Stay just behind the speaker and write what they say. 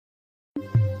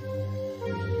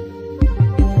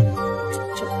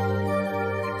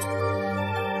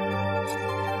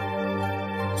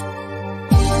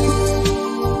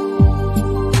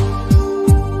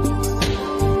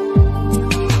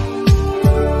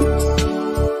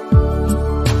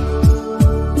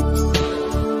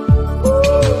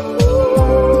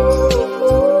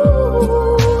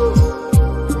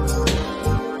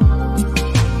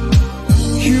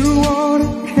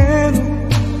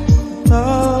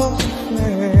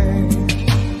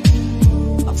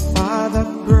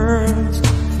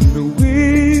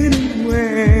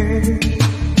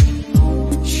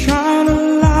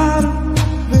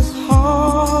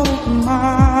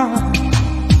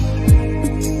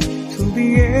the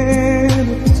end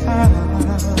of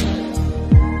time.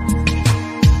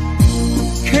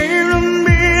 Came to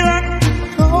me like the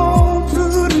dawn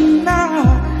through the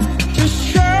night, just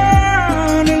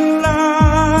shining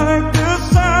like the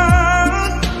sun.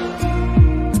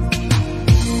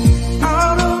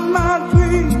 Out of my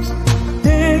dreams,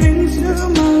 then into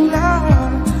my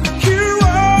life. You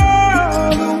are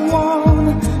the one,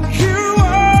 you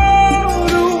are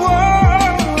the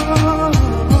one.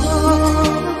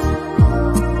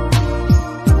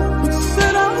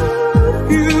 Said I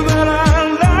love you, but I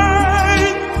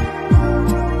lied.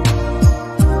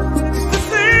 This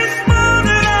is more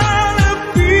than I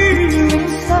feel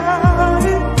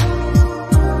inside.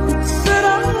 Said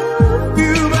I love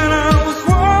you, but I was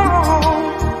wrong.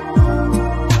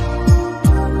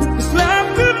 This life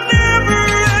could never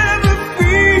ever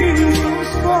feel so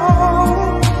strong.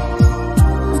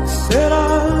 Said I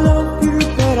love you,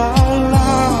 but I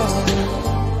lied.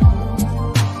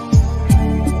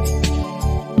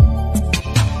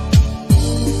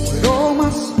 With all my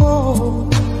soul,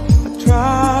 I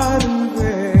tried and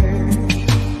prayed.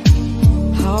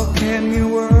 How can your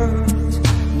words,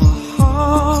 my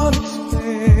heart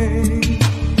explain?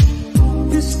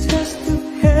 This test of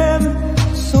heaven,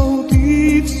 so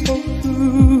deep, so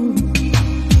true.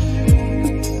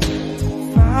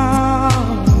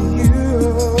 Found you.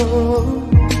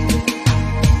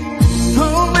 So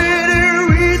many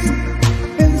reasons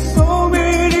and so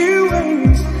many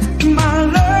ways. My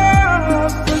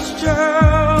love was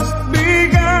just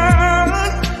begun.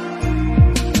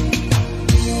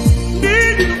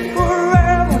 Need you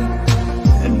forever,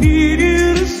 I need you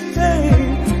to stay.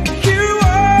 You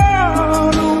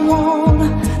are the one,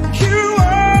 you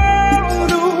are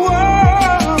the one.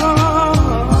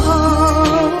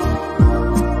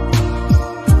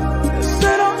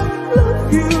 Said I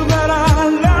love you, but I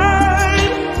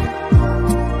lied.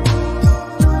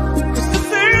 'Cause this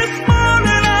is more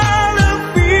than I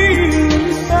feel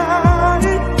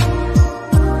inside.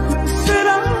 Said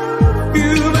I love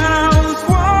you, but I was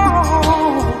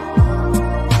wrong.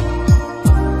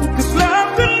 'Cause love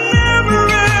could never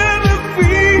ever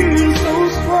feel so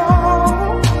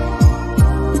strong.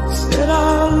 Said I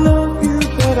love you,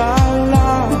 but I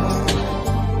lied.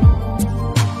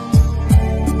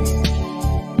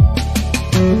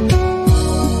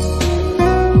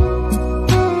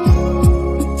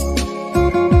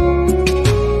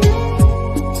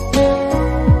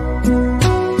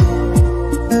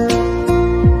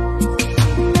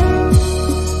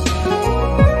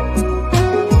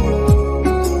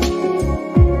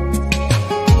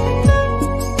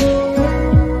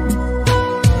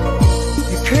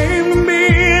 You came to me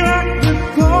like the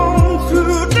dawn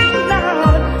through the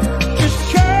night, just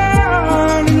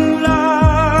shining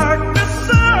like the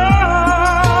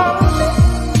sun.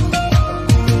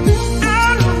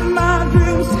 Out of my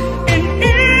dreams and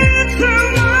into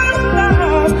my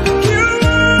life. You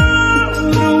are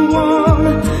the one,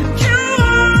 you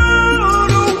are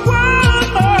the one.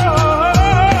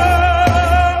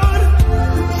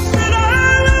 Said I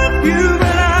love you,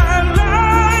 but I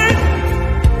lied.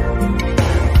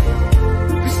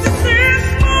 'Cause this is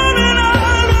more than I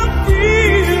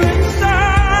feel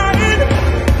inside.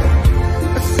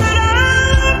 Said I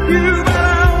love you, but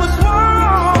I was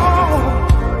wrong.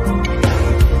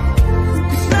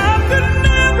 'Cause love could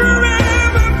never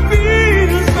ever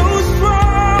feel so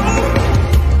strong.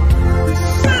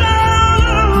 Said I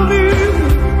love you.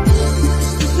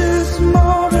 This is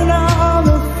more than I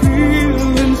feel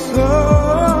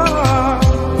inside.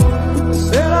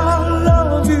 Said I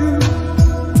love you,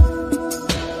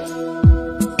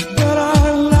 but I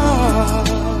lied.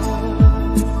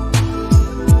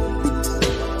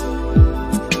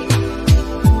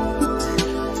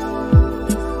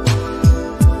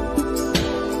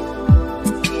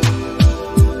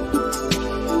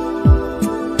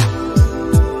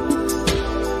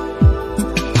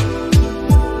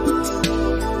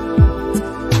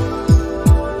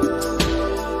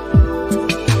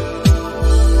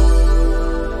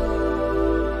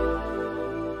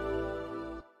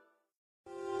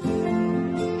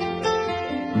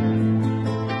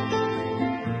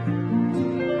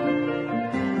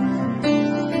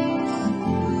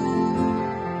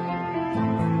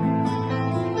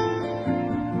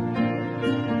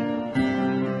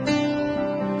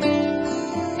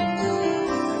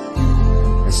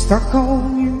 Stuck on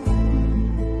you,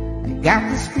 I got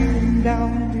this feeling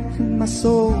down deep in my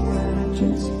soul, and I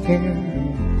just can't.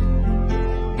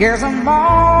 Guess I'm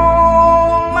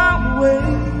on my way.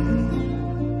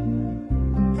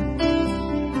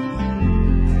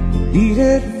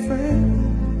 Needed a friend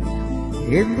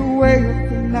in the way of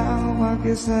the now, I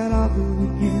guess that I'll be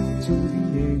with you to the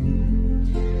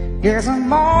end. Guess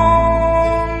I'm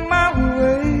on my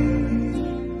way.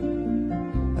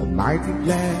 I might be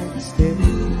glad to stay.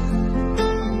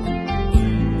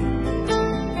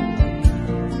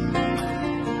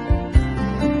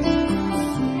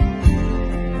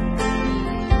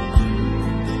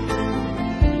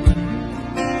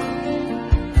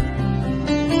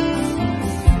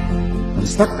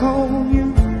 Stuck on you,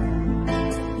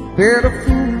 been a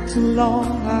fool too long.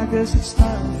 I guess it's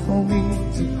time for me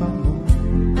to come home.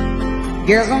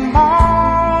 Guess I'm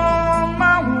on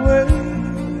my way.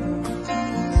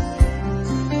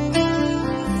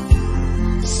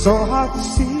 So hard to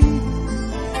see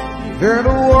that a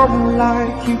woman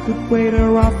like you could wait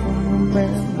around for a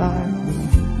man like me.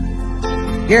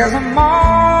 Guess I'm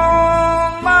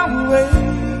on my way.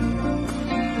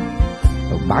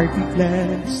 I might be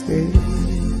glad to stay.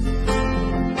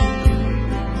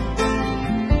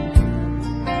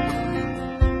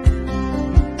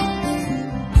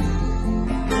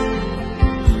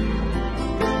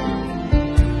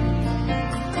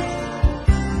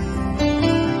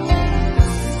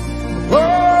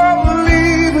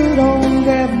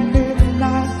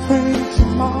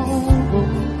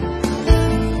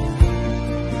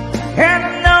 And I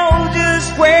know just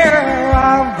where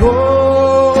I'm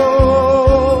going.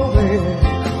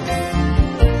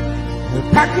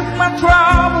 Pack up my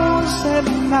troubles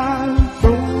and I'll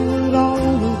throw it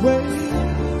all away.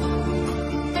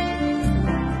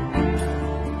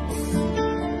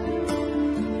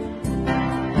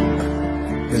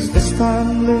 Cause this time,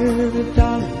 little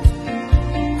darling,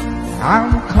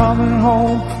 I'm coming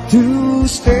home to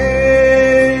stay.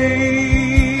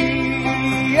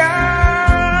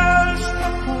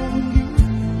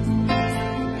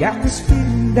 Got this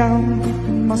feeling down deep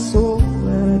in my soul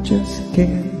that I just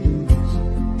can't lose.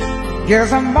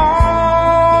 Guess I'm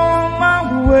on my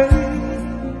way.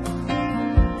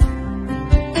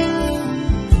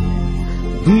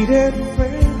 Be there to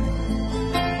fail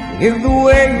in the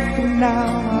way for now.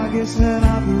 I guess that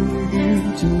I'll be with you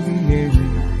to the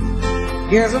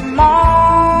end. Guess I'm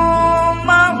on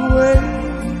my way.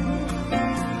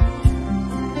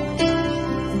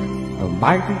 I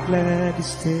might be glad to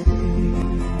stay.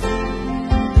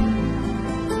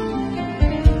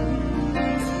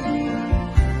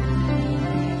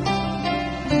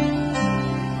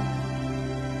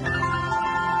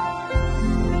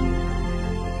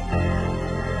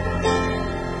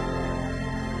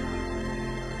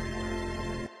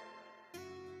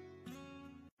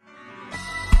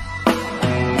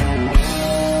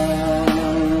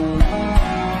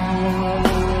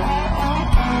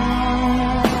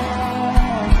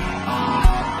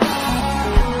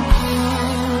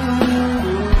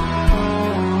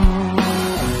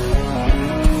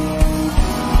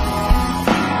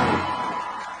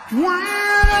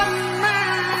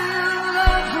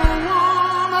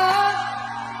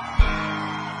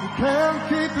 Can't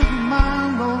keep his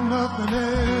mind on nothing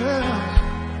else.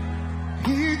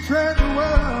 He trades the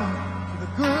world for the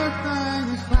good thing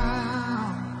he's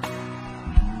found.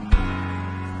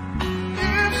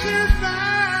 If she's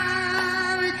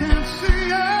fine, he can't see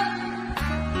her.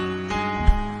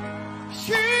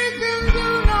 She can do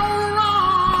no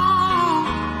wrong.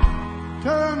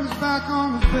 Turn his back on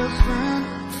his best friend.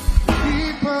 He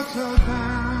puts her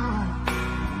down.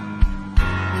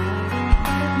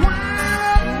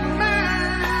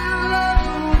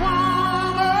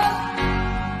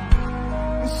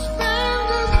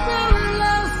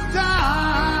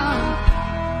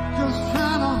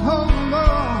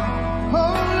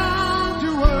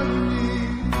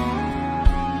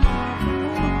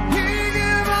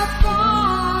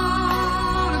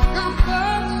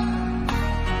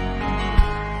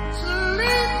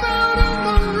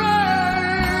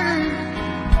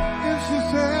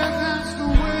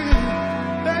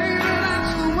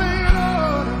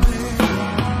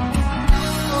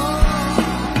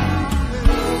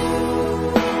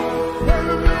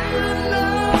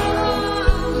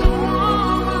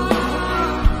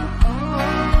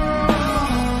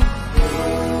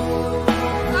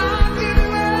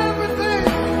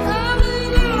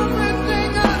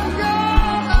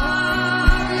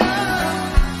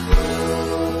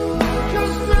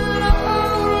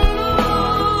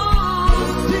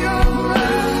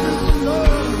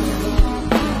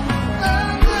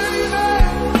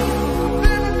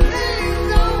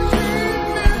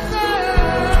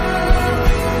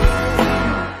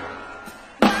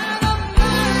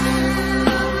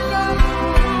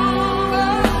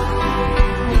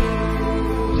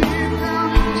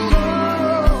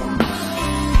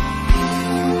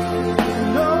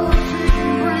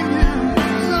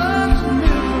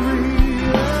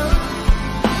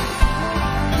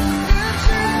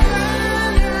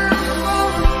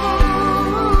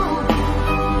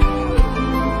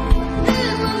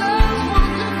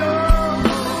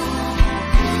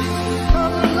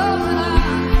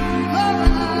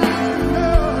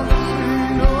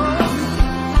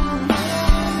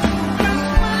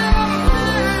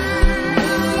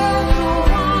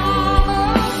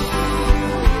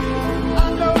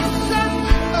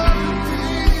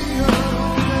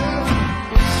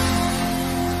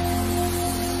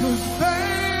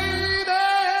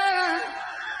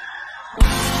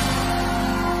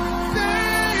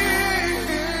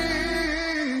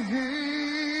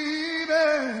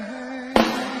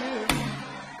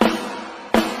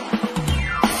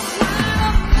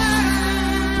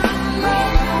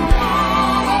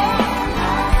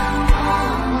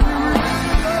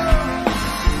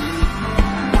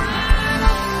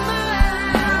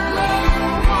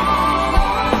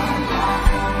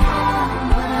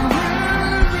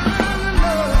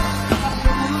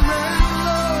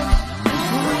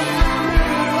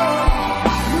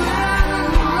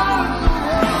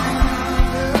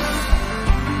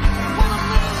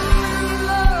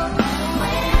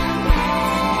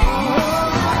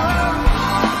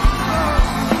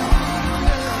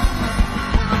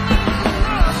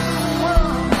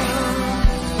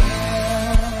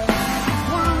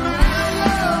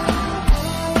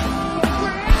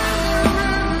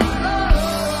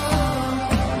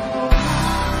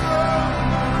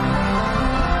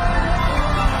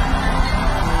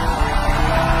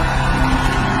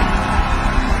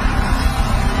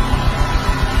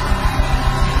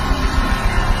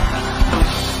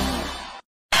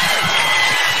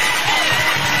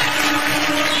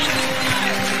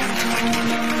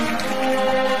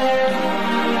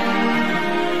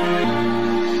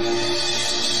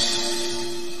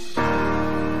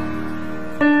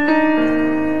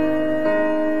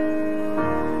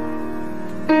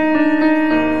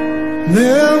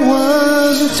 There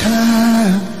was a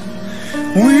time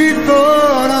we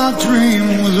thought our dream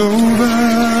was over,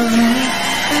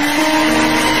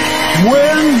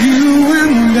 when you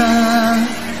and I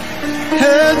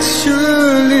had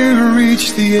surely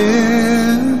reached the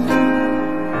end.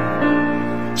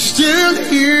 Still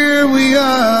here we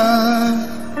are,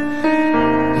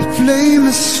 the flame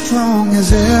as strong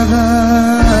as ever,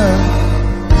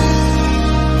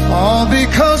 all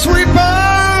because we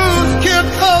both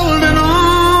kept holding on.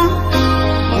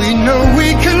 We know we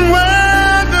can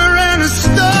weather any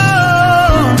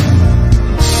storm,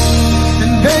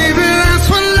 and baby, that's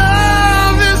what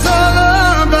love is all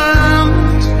about.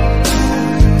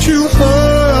 Two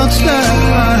hearts that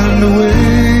find a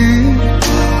way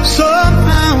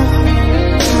somehow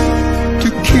to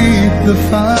keep the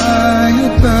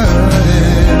fire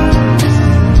burning.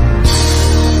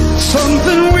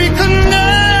 Something we can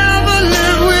never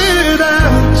live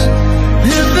without.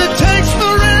 If it takes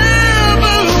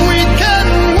forever, we can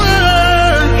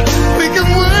work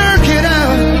it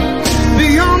out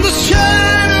beyond the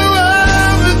shadow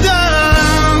of the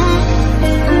doubt.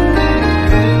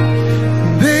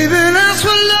 Baby, that's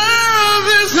what love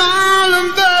is all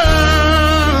about.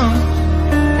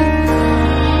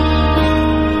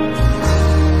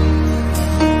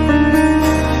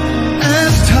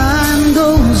 As time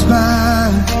goes by,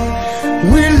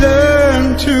 we learn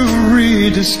to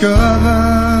rediscover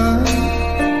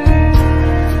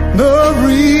the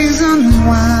reason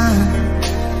why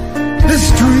this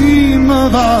dream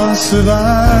of ours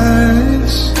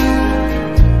survives.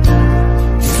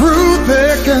 Through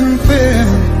thick and thin,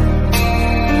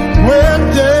 we're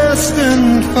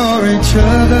destined for each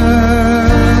other,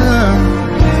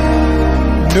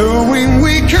 knowing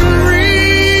we can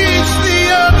reach the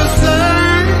other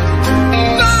side,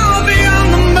 far beyond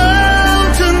the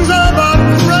mountains of our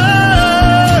pride.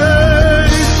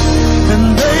 And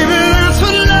baby, that's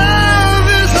what love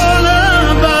is all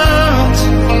about.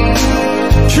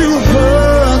 Two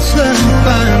hearts that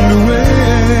find a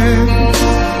way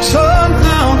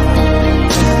somehow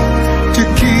to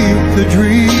keep the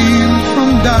dream from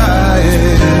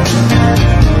dying.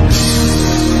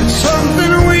 It's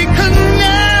something we could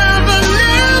never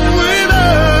live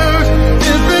without.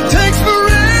 If it takes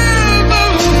forever,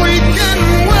 we can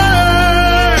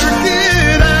work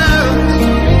it out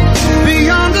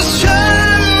beyond the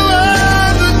shadow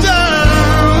of the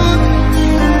doubt.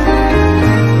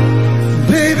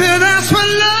 Baby, that's what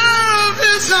love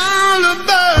is all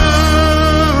about.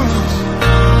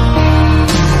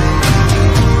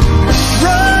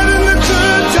 Right.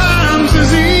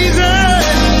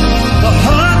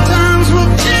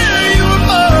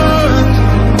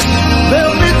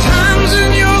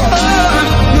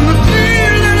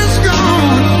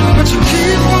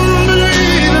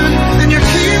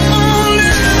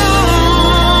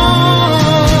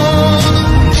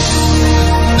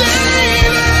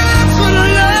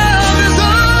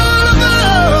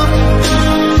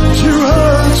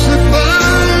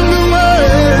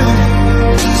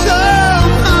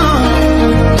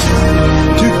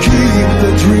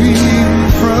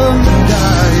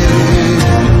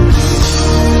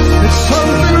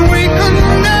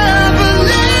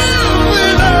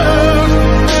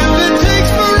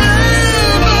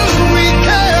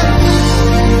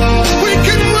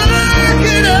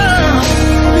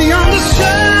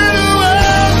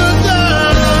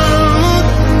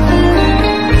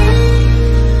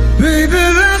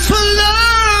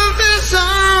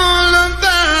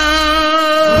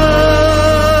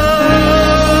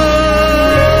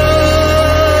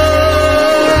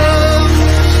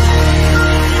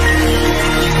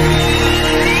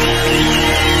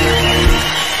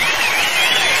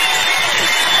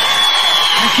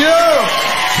 you.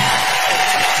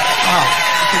 Wow,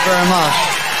 thank you very much.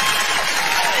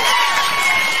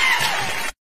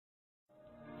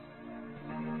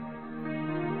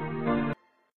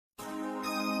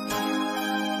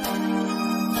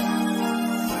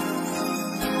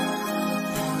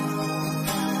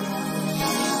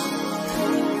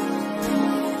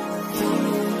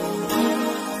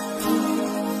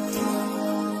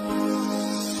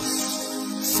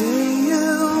 Say you,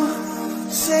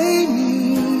 say me,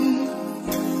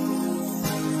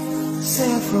 say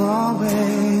it for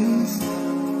always.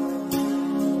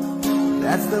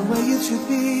 That's the way it should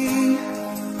be.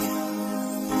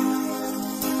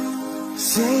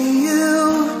 Say you,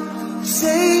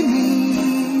 say me,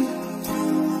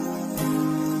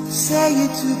 say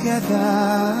it together,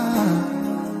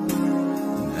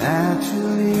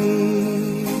 naturally.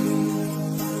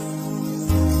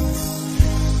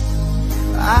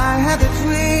 I had a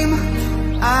dream,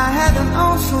 I had an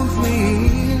awesome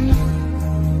dream.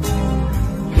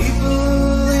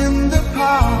 People in the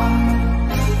park,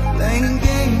 playing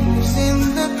games in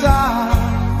the dark.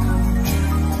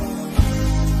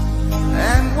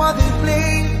 And what they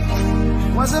played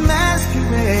was a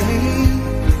masquerade.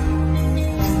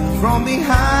 From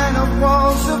behind the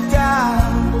walls of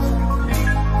doubt,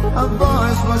 a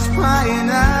voice was crying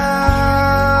out.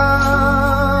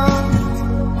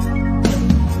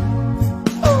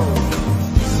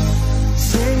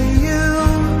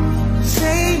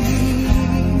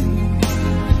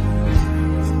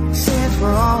 For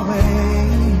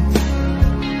always,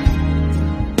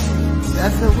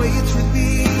 that's the way it should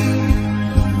be.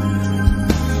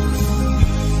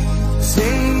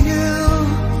 Say you,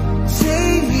 say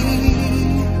me,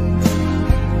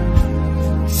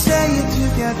 say it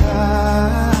together,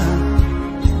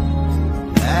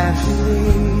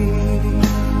 actually.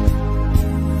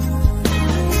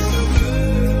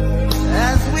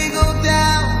 As we go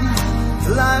down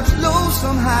life's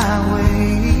lonesome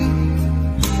highway,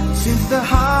 seems the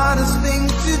hardest thing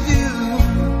to do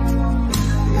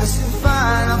is to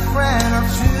find a friend or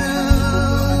two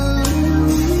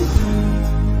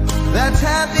that's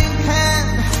having hand,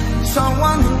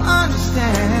 someone who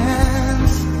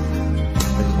understands.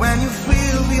 But when you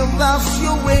feel you've lost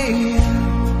your way,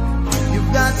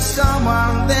 you've got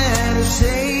someone there to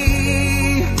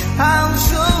say, I'll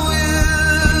show you.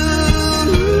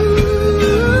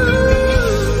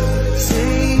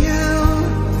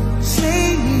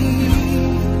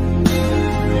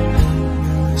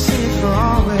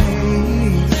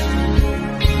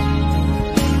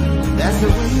 That's the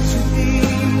way it should be.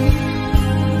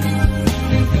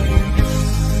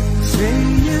 Say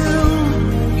you,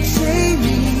 say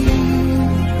me,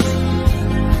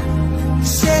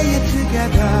 say it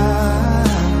together,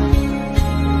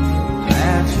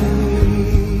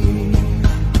 naturally.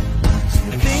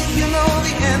 You think you know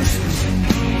the answers?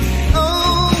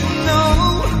 Oh no,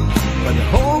 but the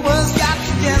whole world's got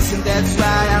you dancing. That's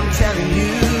why I'm telling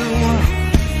you,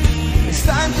 it's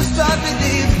time to start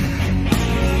believing.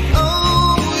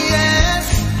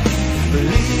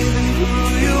 Believe in who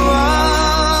you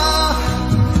are.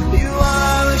 You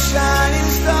are a shining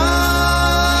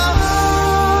star.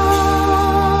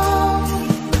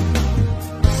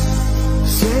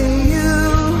 Say you,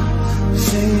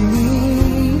 say me,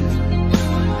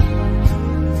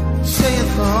 say it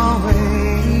for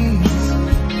always.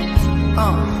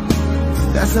 Oh,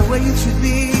 that's the way it should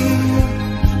be.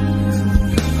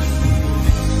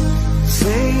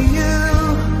 Say you,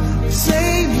 say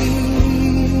me,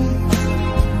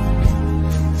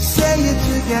 say it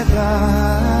together,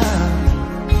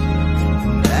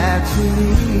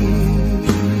 naturally.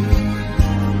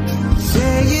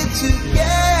 Say it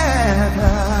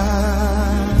together,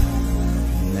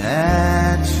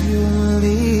 naturally.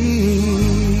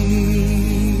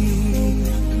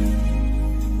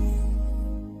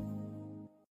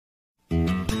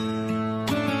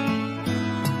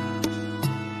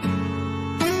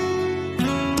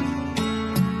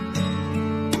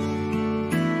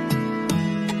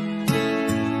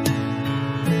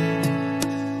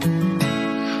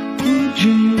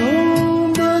 You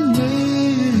know my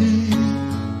name.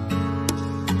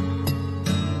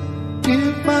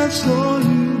 If I saw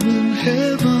you in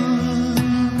heaven,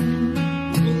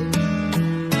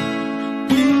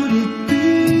 would it be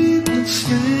the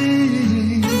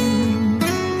same?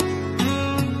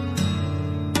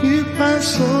 If I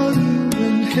saw you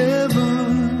in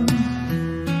heaven,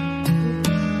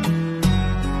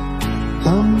 I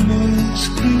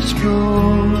must be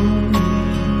strong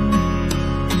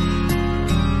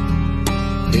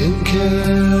and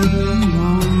carry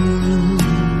on,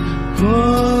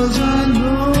 'cause I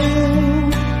know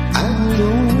I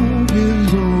don't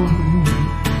belong.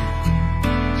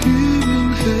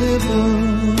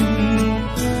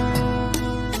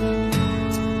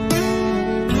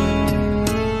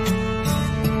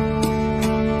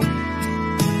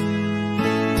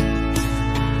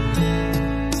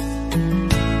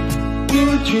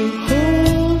 would you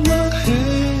hold my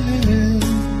hand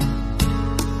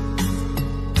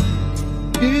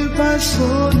if I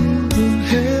saw you in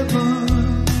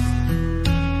heaven?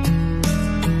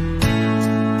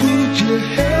 Would you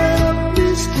help me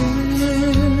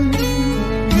stand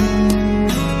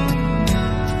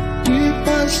if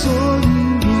I saw you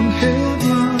in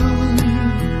heaven?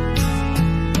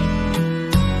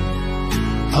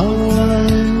 I'll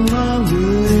wind my way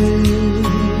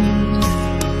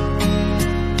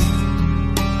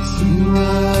through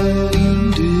night and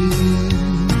day,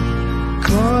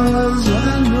 'cause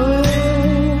I know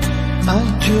I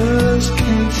just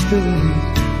can't stay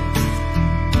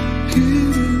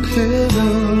here in heaven.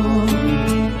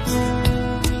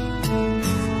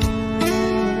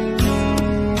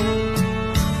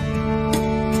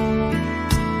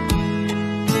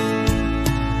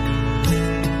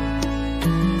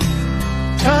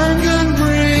 Time can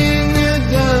bring you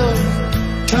down,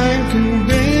 time can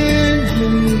bend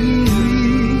your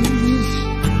knees.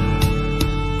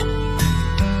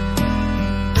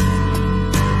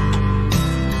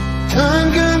 Time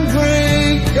can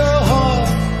break your heart,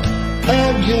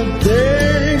 have you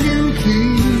begging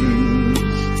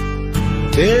please,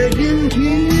 begging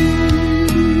please.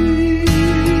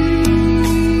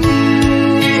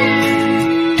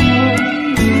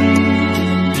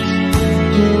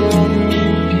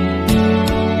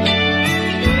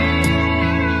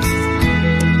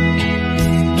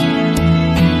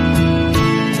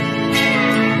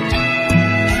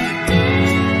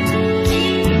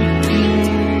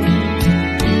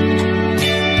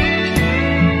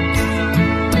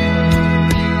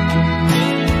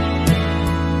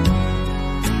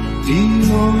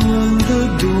 On the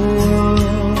door,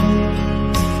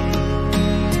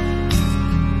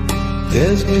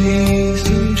 there's peace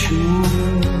and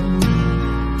sure,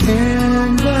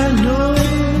 and I know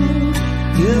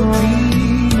there'll be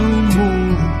no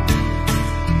more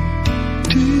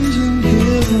tears in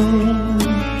heaven.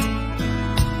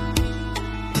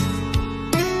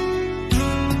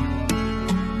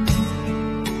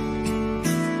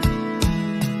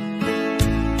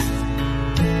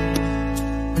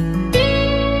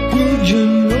 You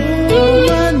know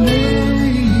my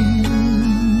name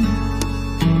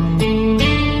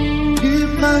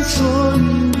if I saw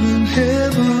you in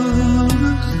heaven.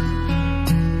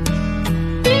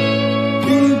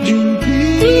 Would you be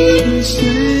the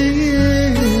same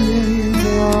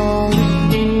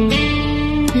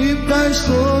if I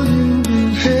saw you in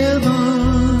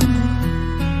heaven?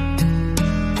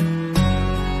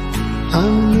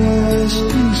 I'm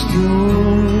resting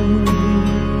strong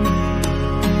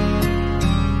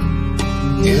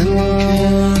and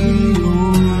carry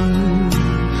on,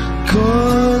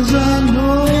 'cause I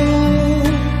know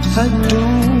I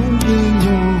don't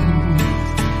belong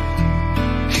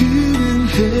here in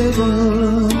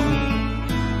heaven.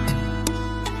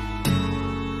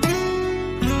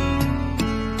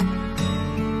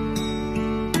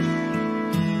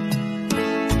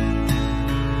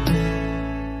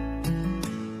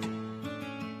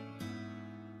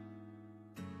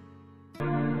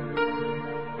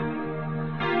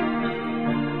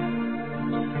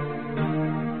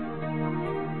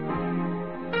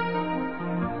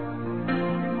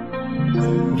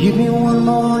 Give me one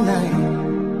more night,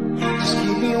 just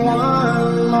give me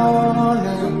one more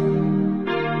night.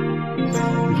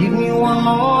 Give me one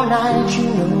more night, you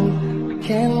know I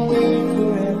can't wait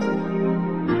forever.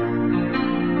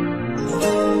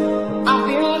 I've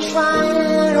been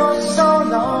trying oh so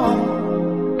long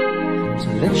to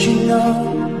let you know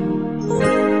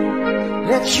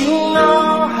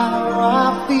how I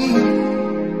feel.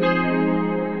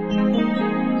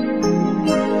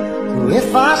 If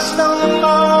I stumble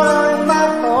or if I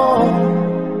fall,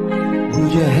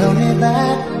 would you help me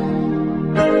back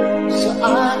so I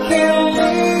can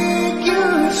make you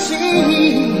see?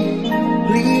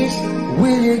 Please,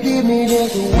 will you give me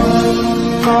just one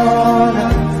more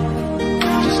night?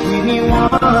 Just give me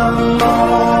one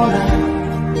more night.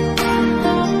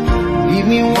 Give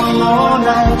me one more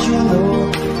night, you know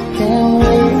can't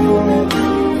wait forever.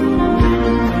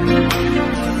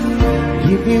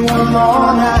 Give me one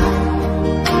more night.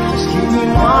 Give me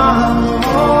one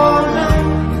more night.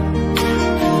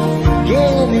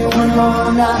 Give me one more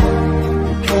night,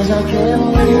 'cause I can't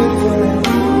wait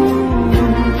forever.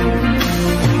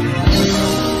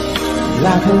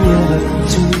 Like a river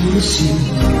to the sea,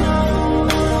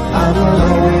 I will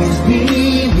always be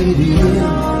with you.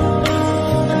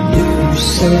 And if you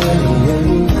sail away,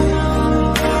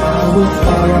 I will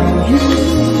follow you.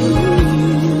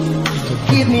 So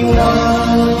give me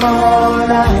one more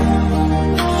night.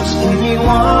 Give me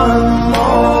one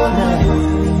more night.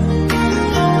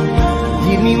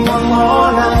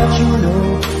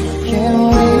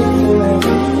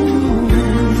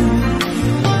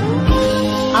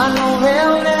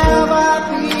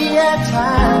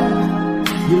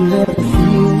 you never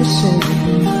feel the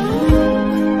same.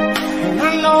 And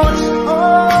I know it's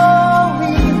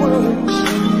only words.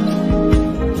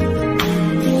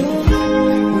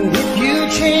 And if you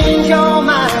change your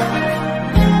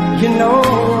mind, you know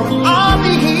I'll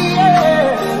be here.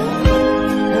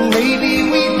 And maybe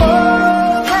we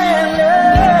both can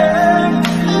learn.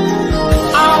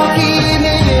 I'll give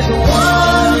me this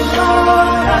one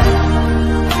more night.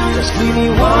 Just give me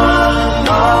one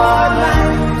more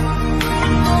night.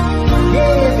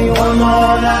 Give me one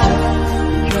more night,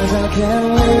 'cause I can't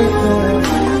wait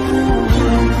forever.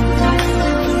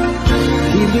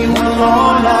 Give me one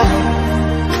more night.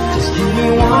 Just give me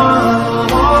one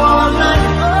more night.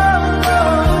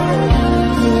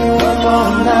 Give me one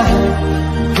more night,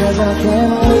 'cause I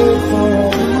can't wait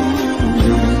forever.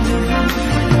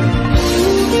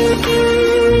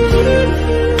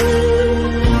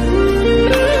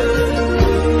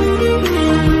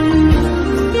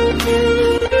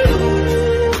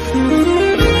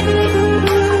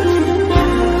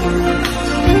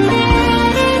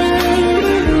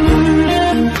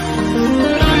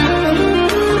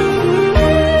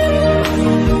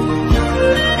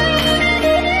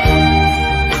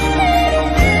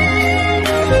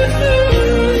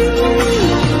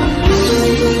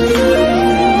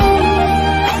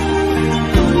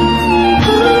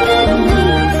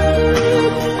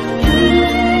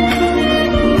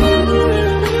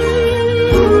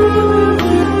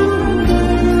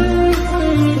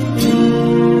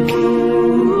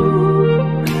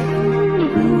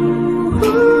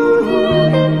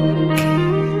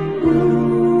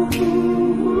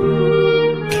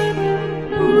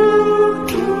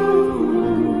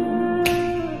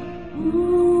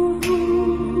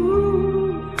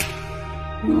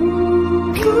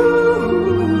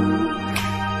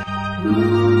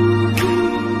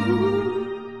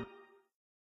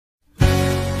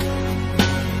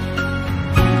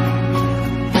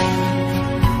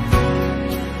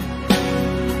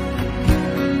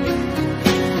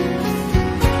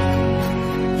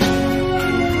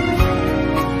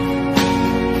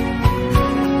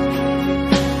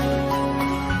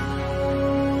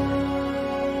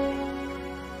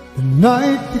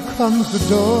 Night becomes the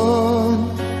dawn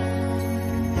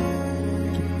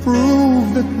to prove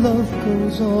that love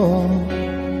goes on.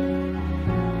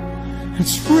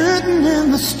 It's written in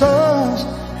the stars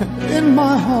and in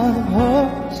my heart of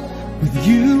hearts. With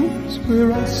you is where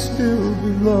I still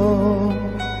belong.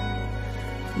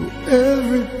 Through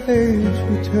every page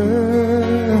we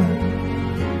turn,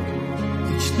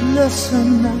 each lesson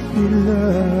that we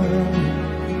learn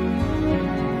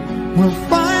will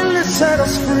finally set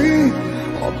us free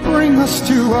or bring us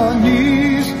to our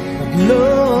knees. But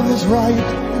love is right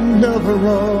and never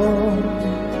wrong.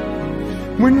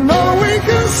 When all we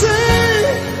can say,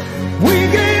 we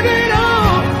gave it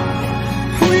all,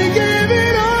 we gave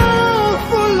it all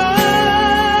for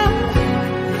love.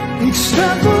 Each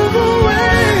step of the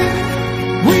way,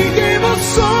 we gave our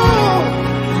soul,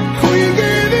 we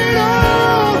gave it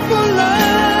all for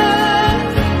love,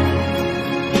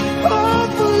 all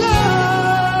for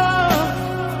love.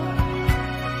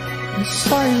 In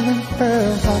silent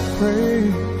prayers I pray,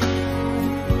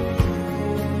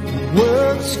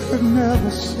 words could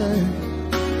never say,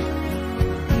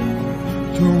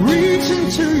 to reach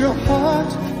into your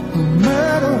heart, no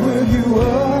matter where you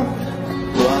are. I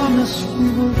promise we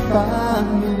will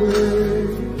find a way.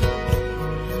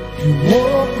 You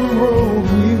walk the road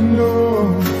we know,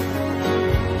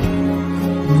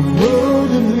 the road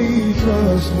that leads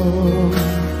us home.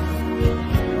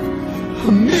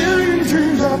 A million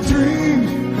dreams I've dreamed,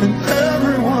 and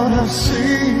everyone I've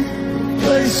seen, the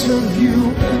place of you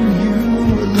and you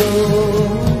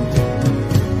alone.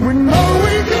 When all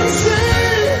we can say,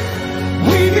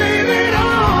 we gave it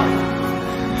all,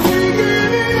 we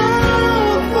gave it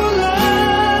all for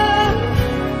love.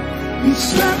 Each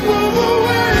step of the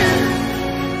way,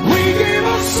 we gave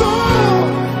our soul,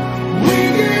 we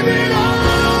gave it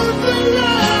all for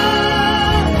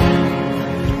love.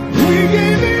 We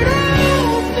gave it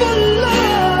all for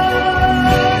love.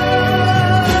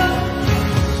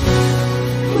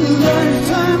 A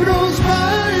lifetime goes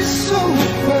by so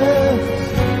fast,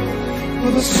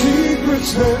 for the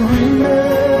secrets that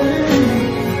remain.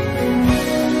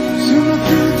 Soon the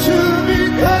future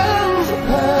becomes the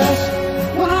past.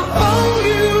 When I hold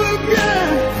you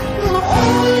again, when I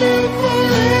hold you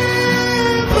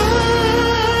forever.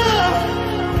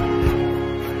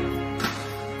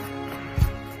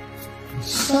 In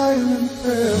silent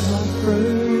prayers I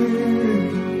pray,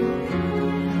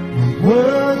 my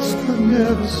words could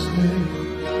never say,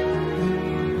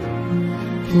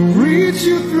 to reach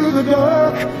you through the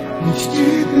dark, reach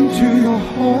deep into your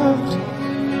heart.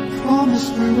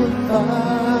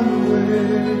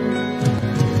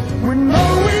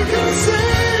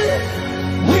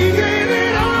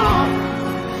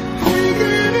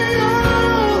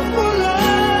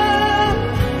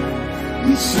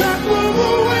 We stepped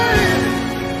away.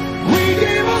 We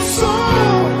gave our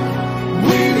soul.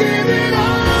 We gave it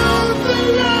all for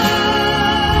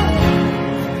love.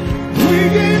 We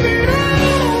gave it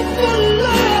all for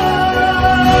love.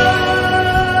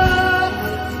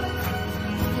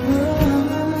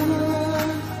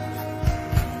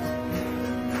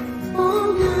 Oh,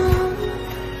 yeah.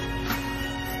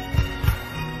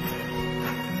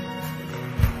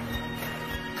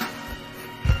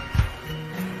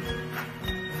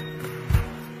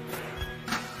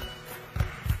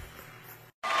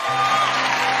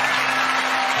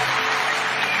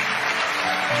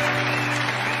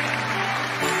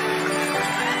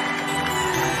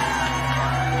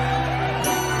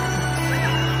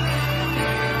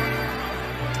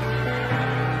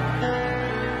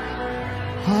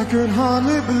 I could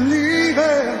hardly believe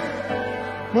it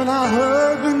when I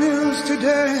heard the news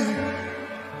today.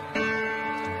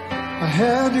 I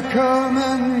had to come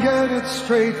and get it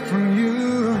straight from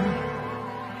you.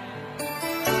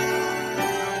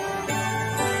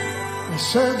 You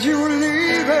said you were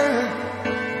leaving.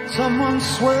 Someone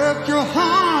swept your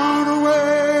heart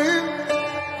away.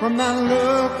 From that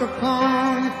look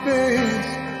upon your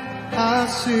face, I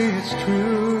see it's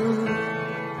true.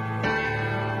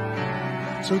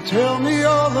 So tell me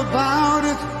all about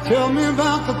it. Tell me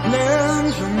about the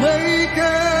plans you're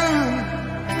making.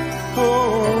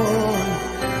 Oh,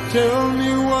 tell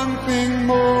me one thing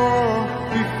more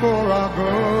before I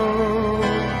go.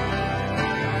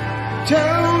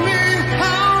 Tell me,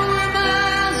 how am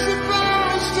I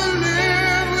supposed to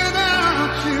live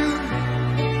without you?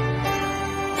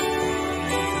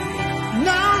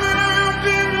 Now that I've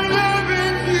been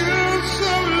loving you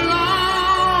so long,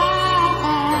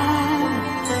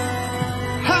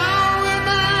 how am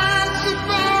I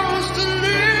supposed to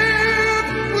live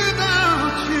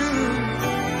without you?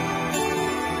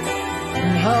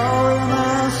 And how am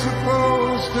I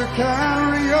supposed to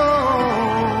carry on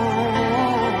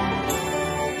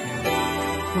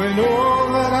when all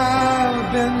that I've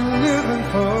been living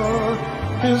for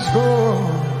is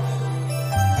gone?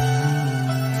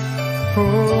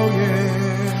 Oh yeah.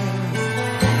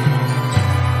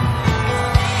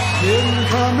 Didn't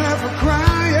come here for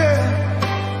crying,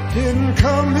 didn't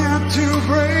come here to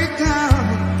break down.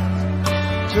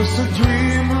 Just a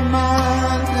dream of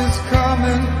mine is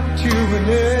coming to an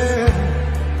end.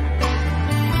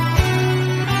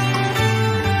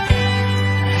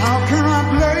 How can I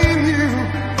blame you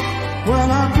when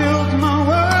I built my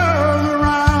world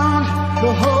around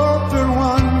the hope that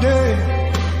one day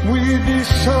we'd be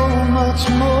so much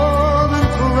more than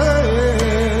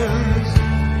friends?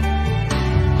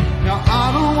 Now I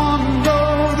don't want to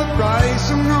know the price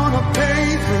I'm gonna pay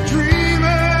for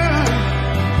dreaming.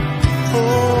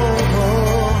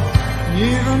 Oh,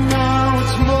 even now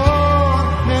it's more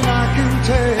than I can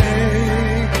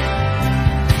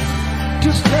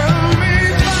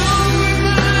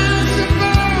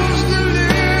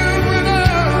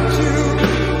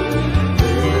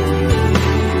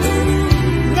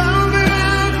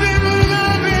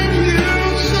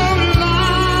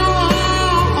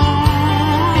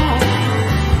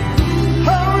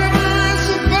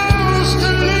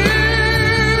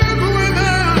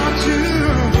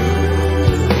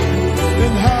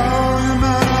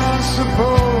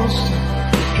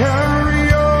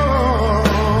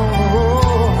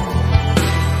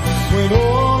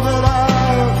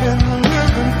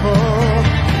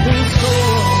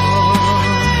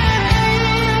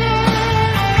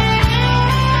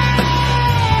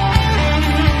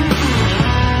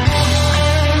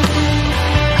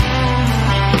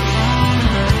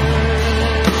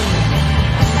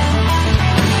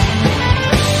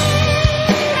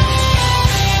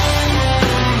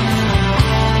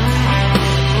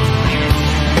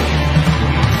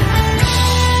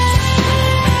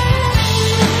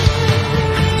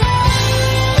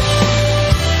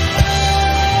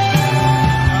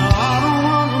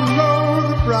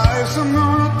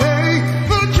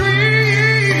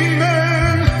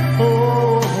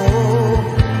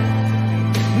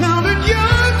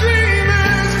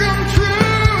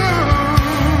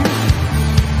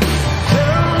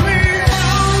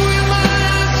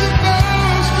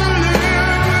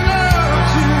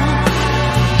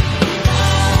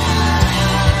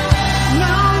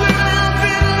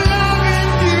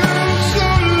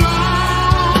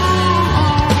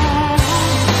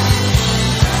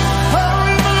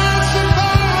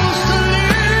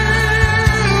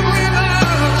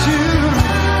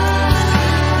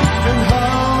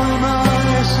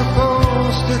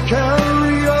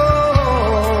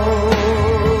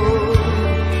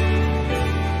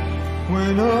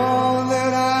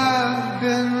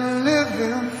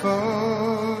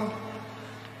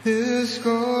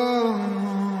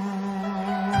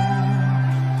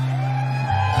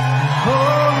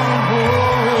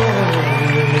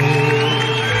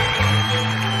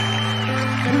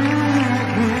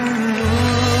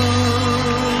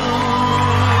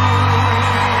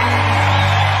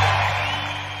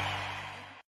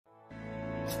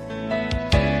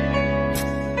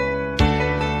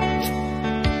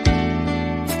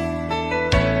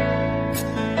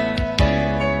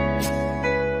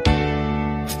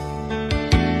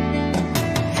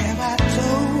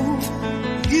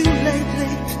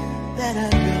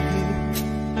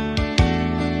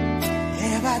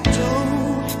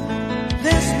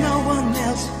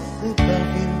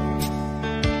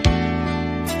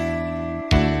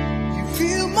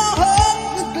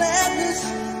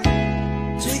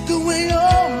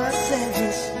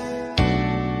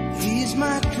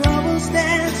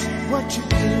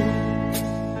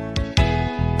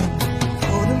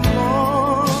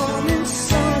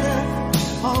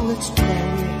its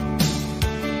glory.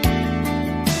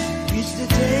 Reach the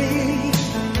day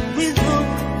with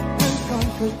hope and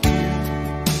comfort too.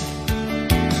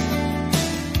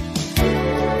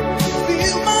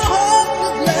 Fill my heart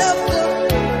with laughter,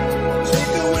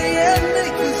 take away and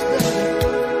make us better.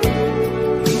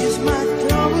 Here's my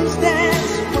troubles,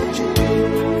 that's what you do.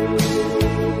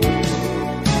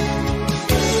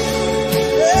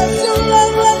 There's a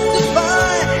love left to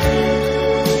find,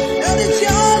 and it's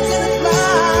yours and it's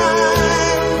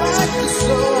mine, like the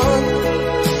sun.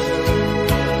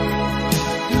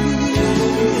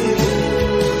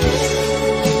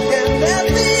 And at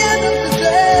the end of the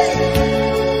day,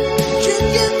 you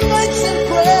give thanks and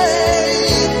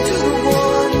praise to the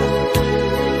one.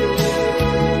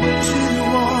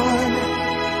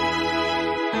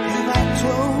 Have I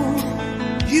told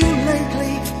you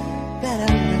lately that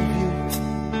I love you?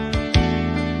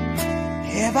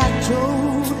 Have I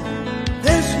told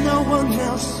there's no one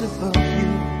else above you?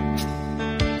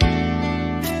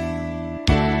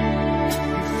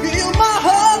 You fill my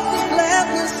heart with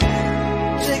gladness,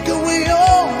 take away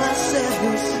all my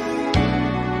sadness.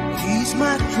 Ease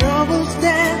my troubles,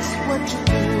 that's what you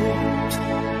do.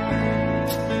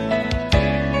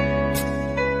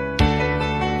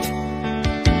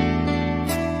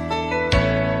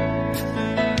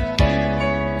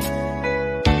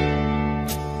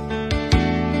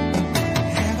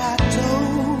 Have I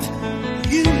told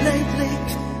you lately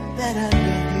that I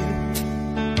love you?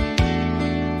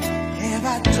 Have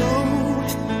I told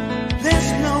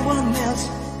there's no one else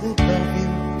above you?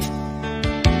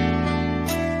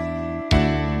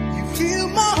 You fill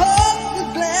my heart with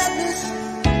gladness,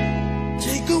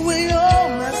 take away all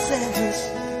my sadness.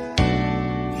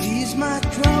 Ease my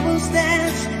troubles,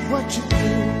 that's what you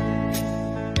do.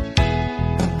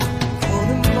 For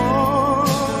the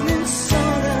morning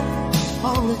sun and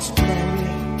all its glory.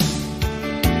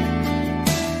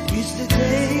 Reach the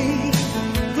day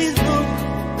with hope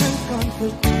and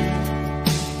comfort too.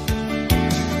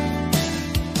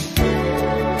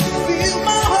 Fill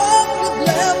my heart with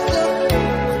laughter,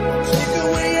 take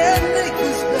away and make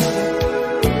us better.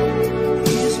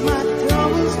 Here's my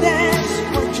troubles, that's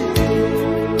what you do.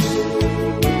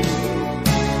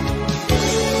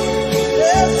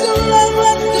 There's a love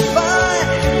left to find,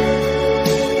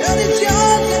 and it's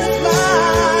yours and it's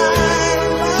mine,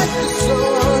 like the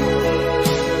sun.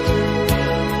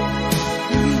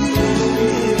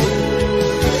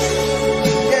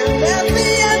 And at the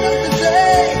end of the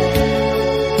day,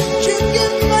 you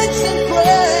give thanks and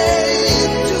praise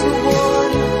to the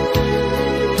one.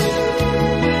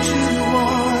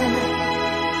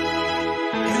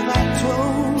 Have I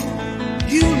told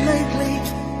you lately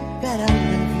that I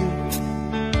love you?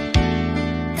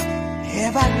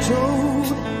 Have I told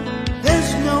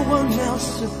there's no one else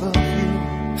above you?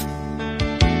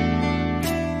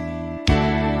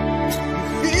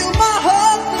 You fill my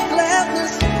heart with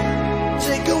gladness,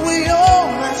 take away all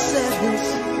my sadness.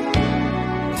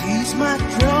 Ease my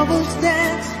troubles,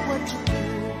 that's what you do.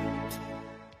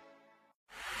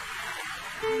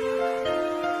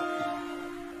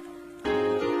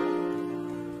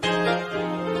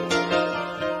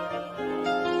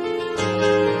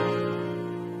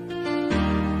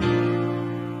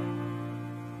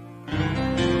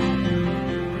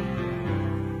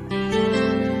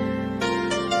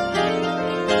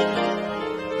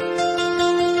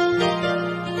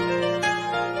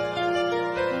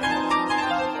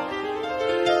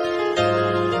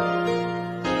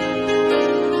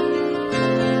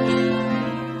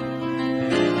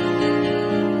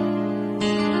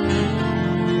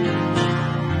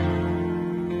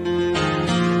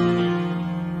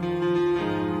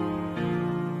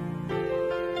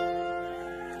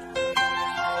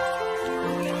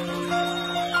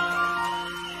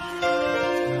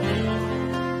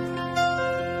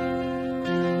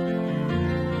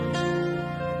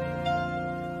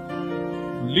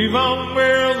 Leave on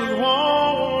where the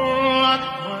warm like a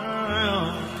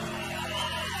crown.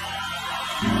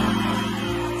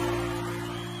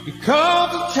 Because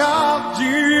the child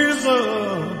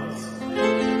Jesus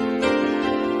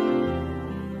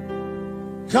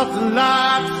cut the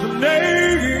lights the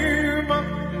name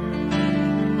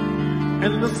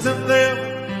and to send them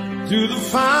to the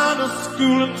finest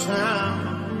school in town.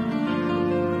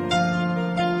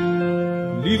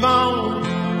 Leave on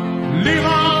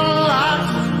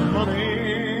life's money.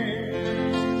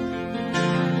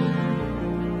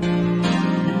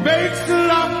 Makes the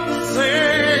love the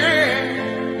same.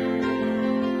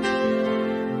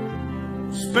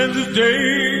 Spends his day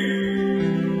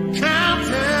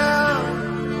counting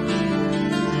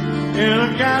in a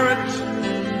garage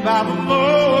by the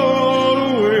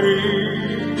motorway.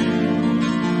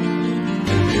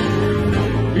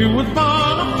 He was born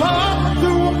a pup to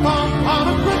a pump on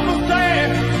a Christmas day.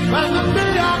 When the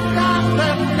New York Times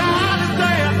said God is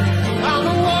dead, I'm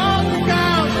the one who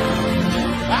goes.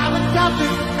 I'm the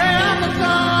topic and the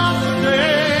song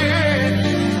today.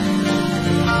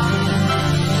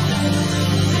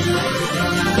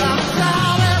 I'm a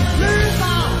child and please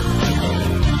on.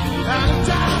 I'm a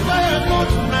child and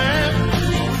much man.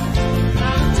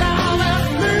 I'm a child and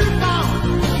please on.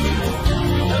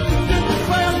 This is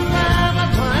where the man is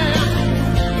playing.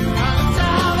 I'm a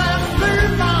child and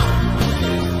please on.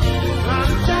 I'm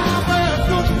a child and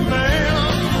good man.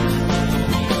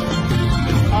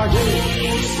 Are you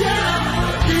sure?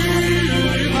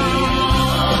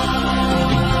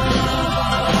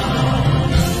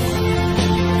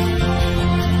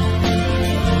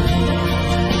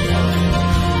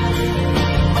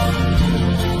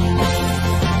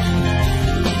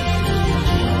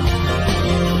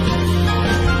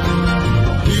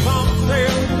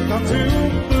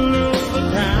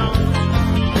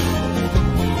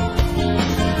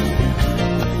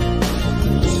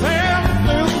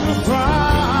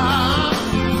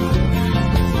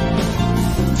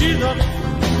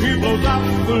 People got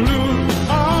balloons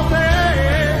all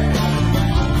day.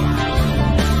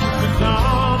 And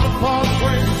down the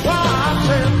parkway,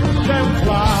 watching them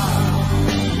fly.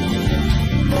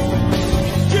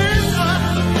 Jesus,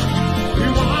 he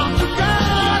wants to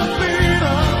God beat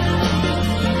us.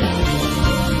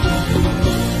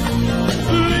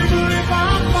 Legally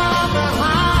bound far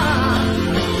behind.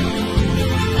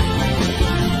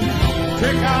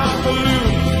 Take out the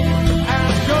balloon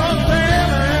and go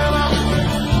sailing up.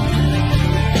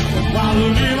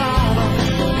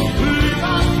 Leave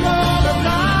on for the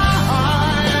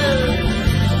night.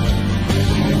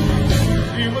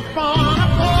 He was born a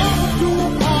poor to a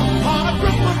pump on a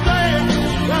Christmas day.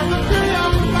 When the New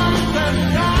York Times said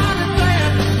God is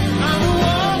dead, I'm the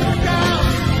one who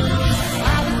counts.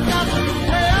 I was got to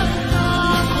tell the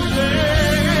song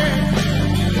today.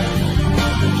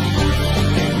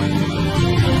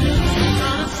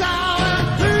 I'm a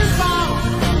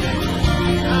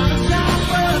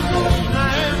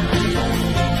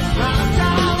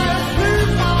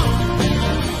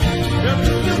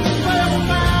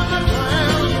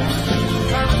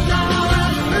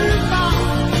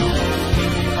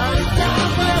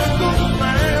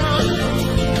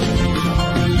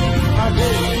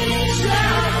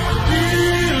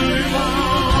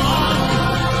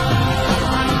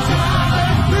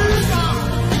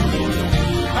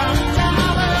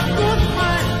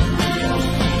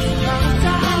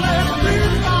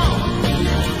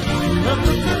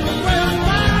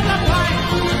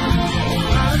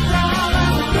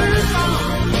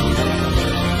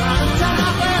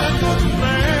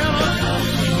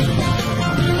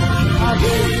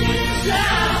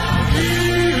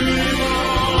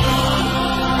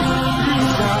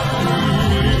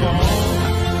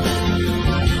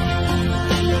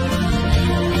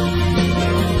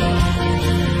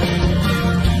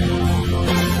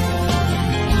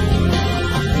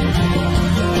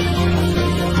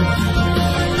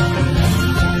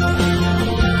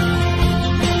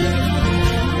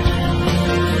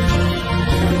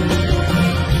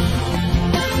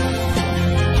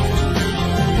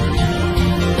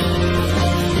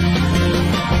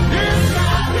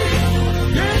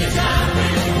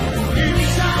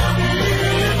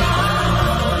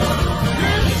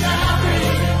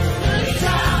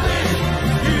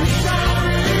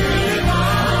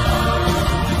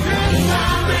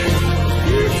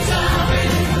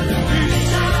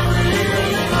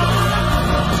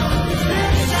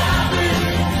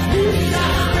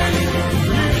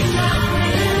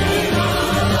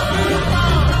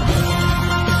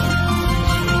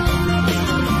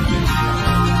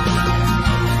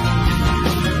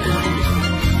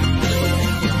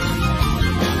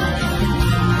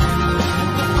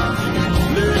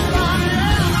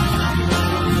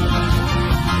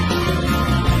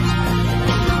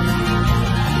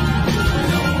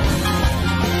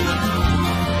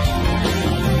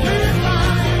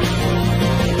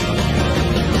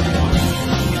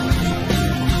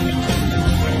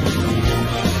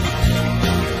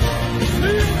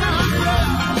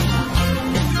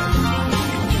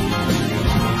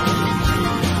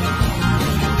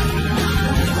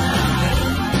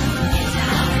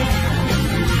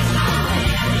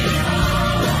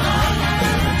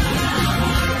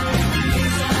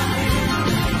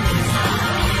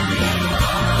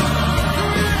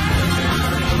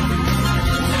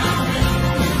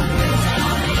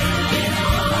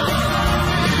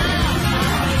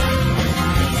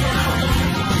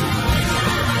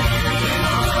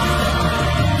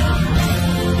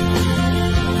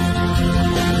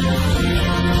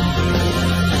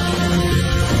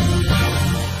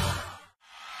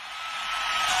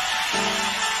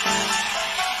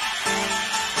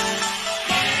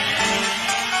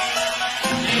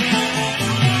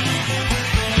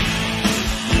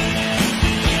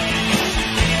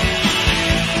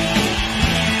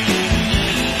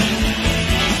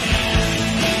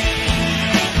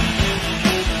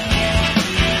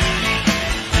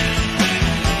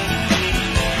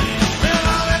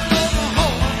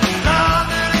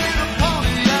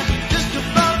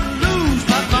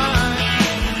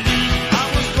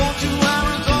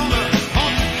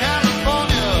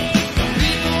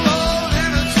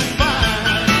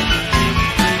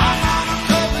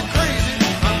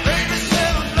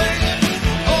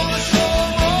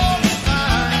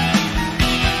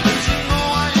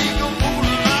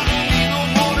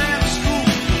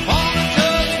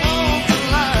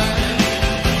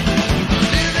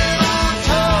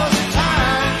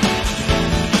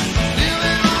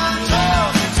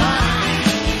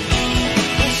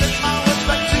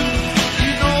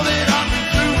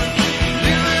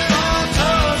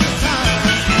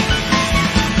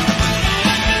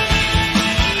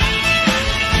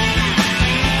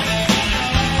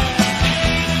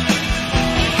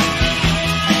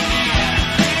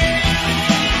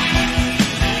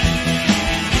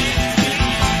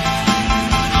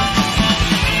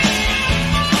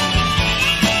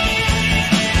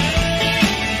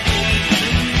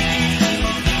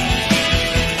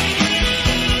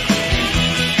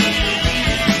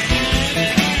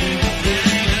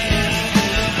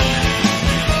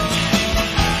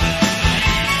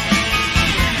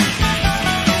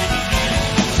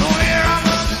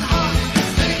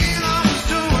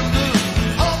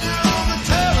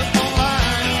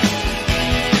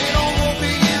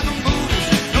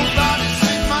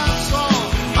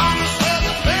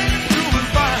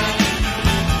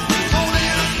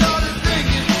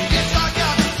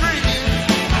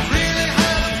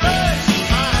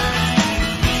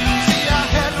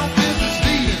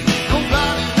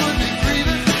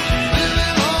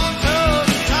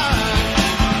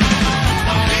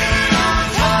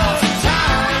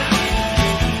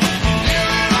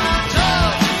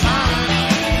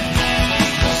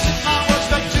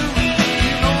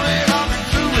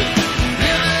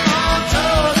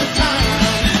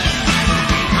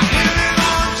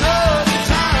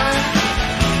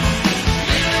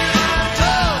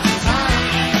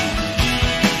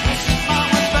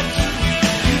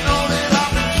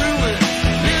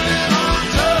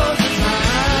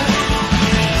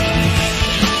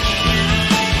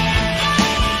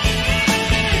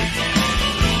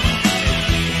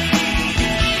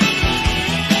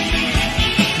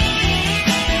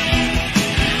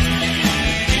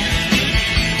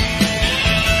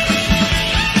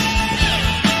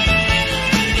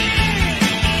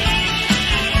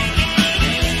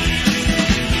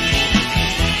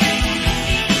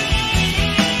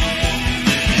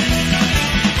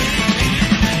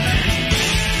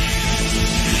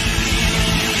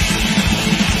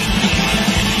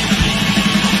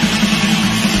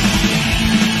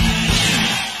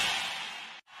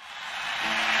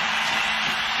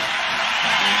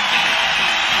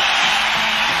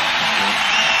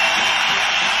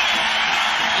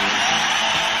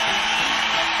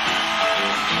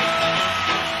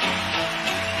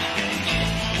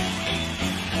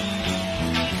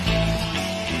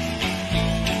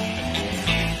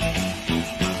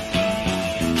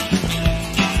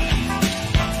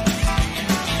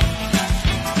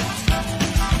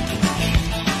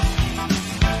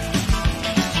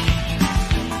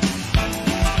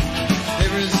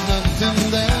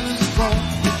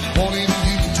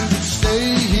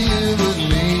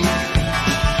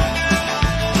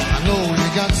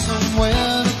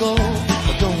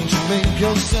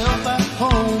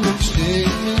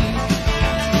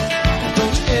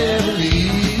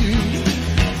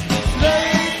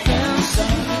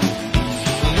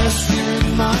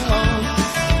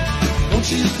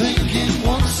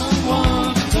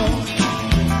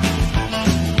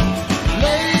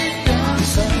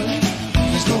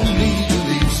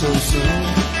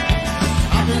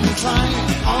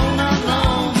trying all night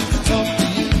long to talk to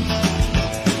you.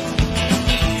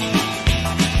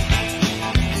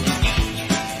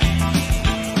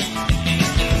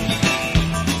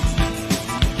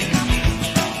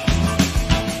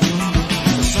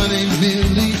 The sun ain't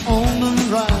nearly on the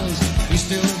rise. We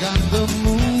still got the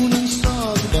moon and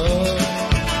stars above.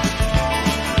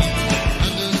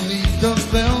 Underneath the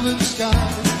velvet sky,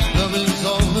 love is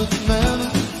all that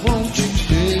matters. Won't you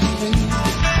stay with me?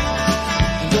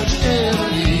 Don't you ever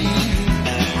leave.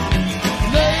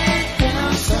 Lay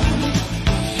down silent,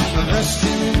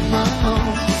 resting in my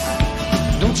arms.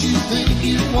 Don't you think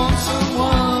you want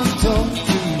someone to talk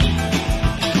to?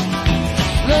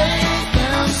 Lay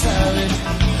down silent,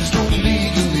 there's no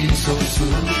need to leave so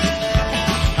soon.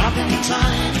 I've been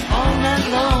trying all night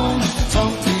long to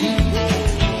talk to you.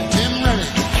 Tim, ready?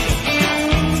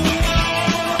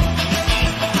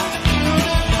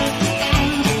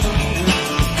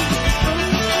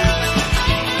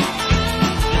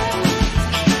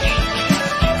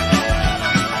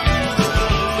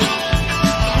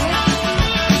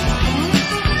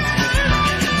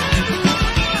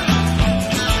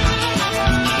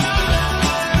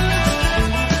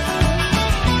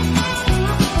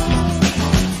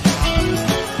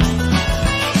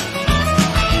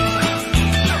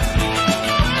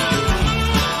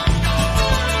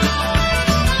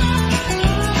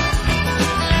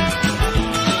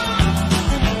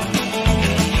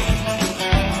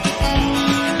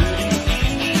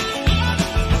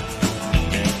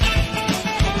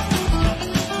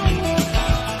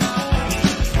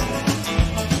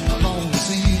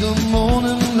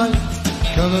 Morning light,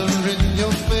 color in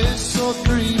your face so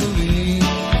dreamily.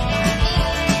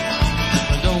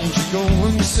 Don't you go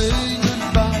and say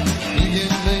goodbye. You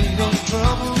can lay your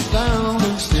troubles down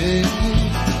and stay.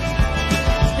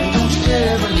 Don't you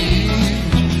ever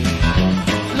leave.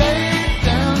 Lay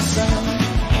down silent,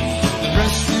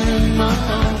 rest here in my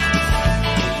arms.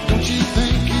 Don't you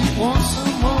think you want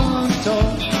someone to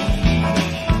talk?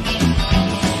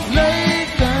 Lay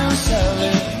down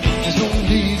silent, there's no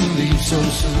need to leave so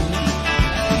soon.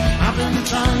 I've been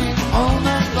trying all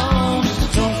night long just to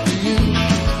talk to you.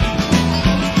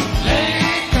 Lay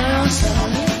down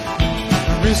silent,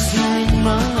 rest here in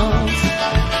my arms.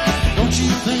 Don't you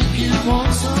think you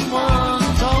want someone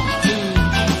to talk to?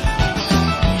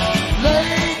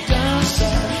 Lay down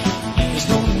silent, there's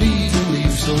no need to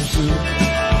leave so soon.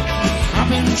 I've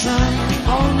been trying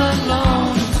all night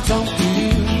long just to talk to you.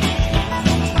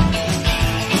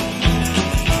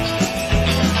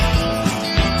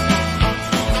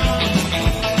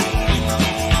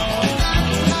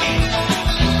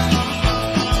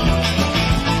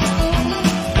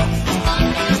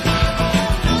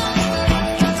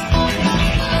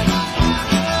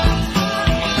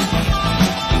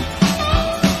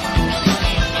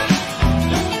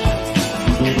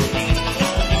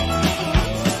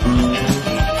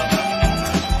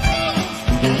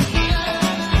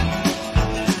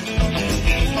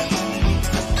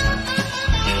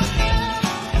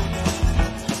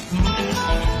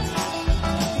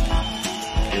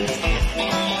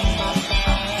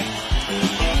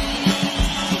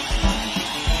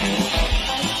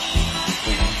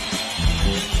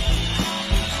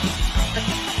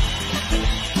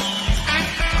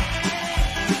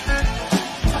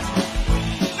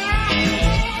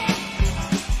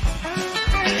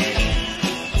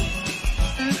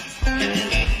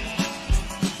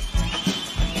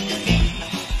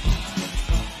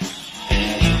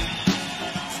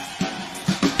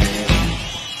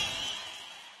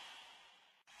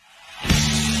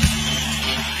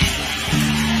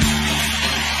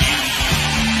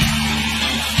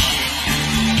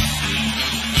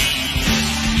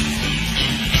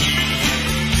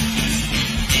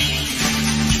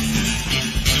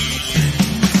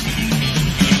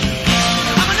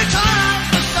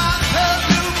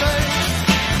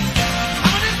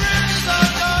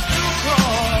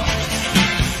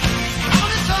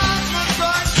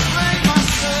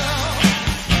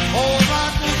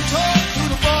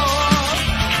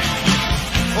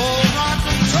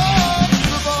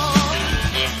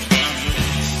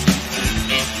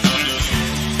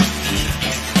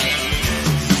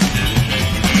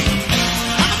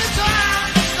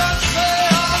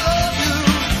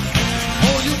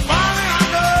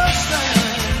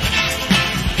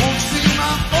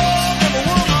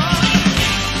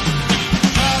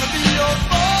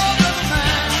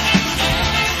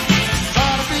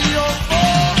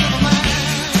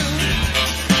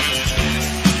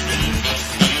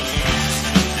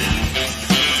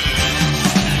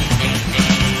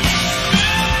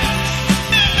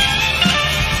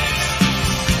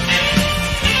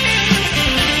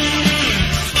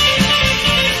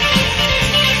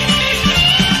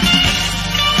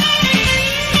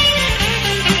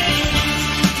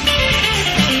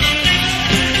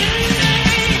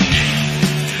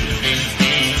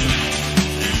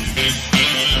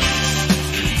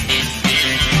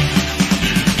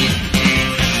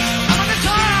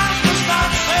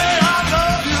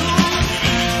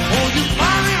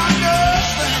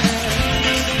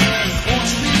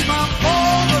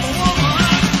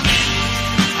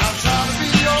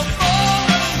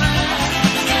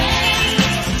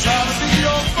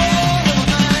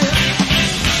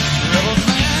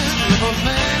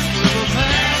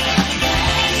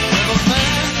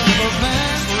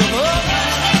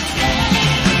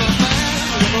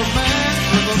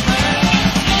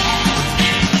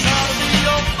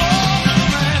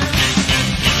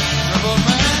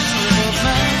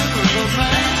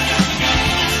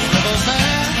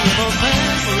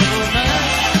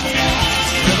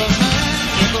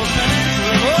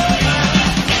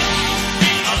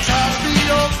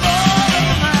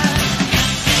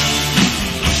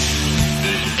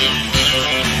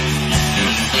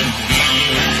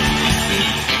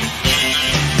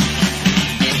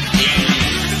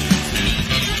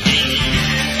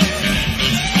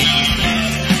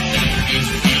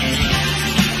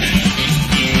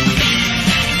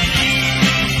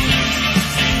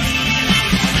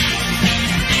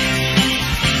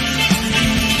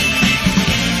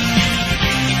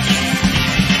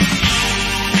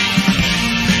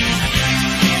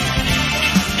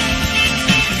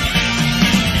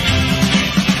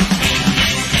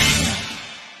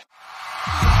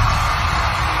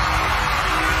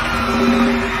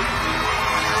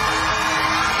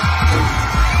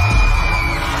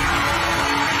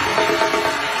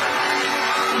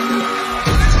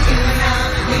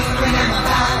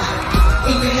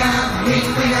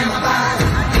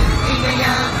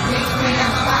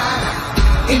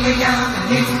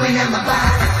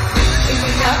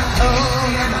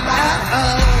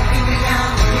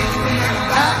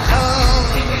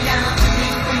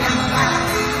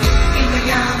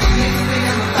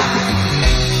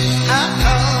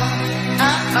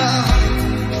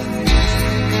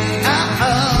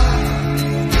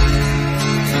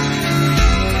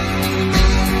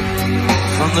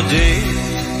 From the day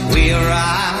we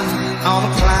arrived on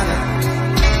the planet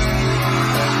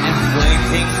and flame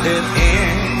things head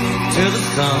into the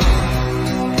sun,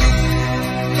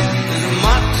 there's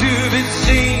much to be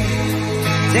seen,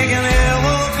 they can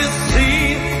ever be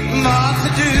seen, much to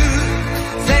do,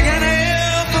 they can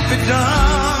ever be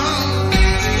done.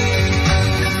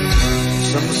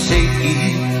 Some say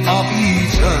eat or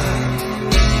eat,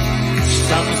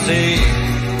 some say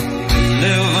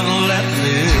live and let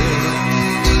live.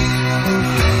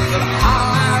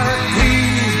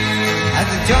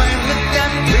 Join with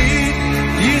that beat,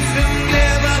 you should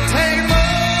never take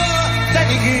more than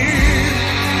you give.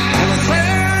 In the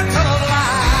circle of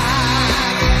life,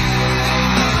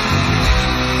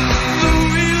 the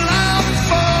wheel of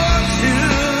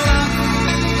fortune,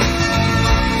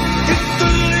 it's the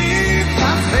leap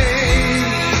I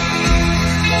take,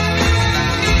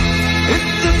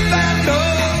 it's the battle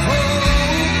of hope,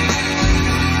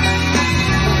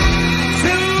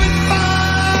 till we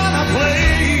find a place.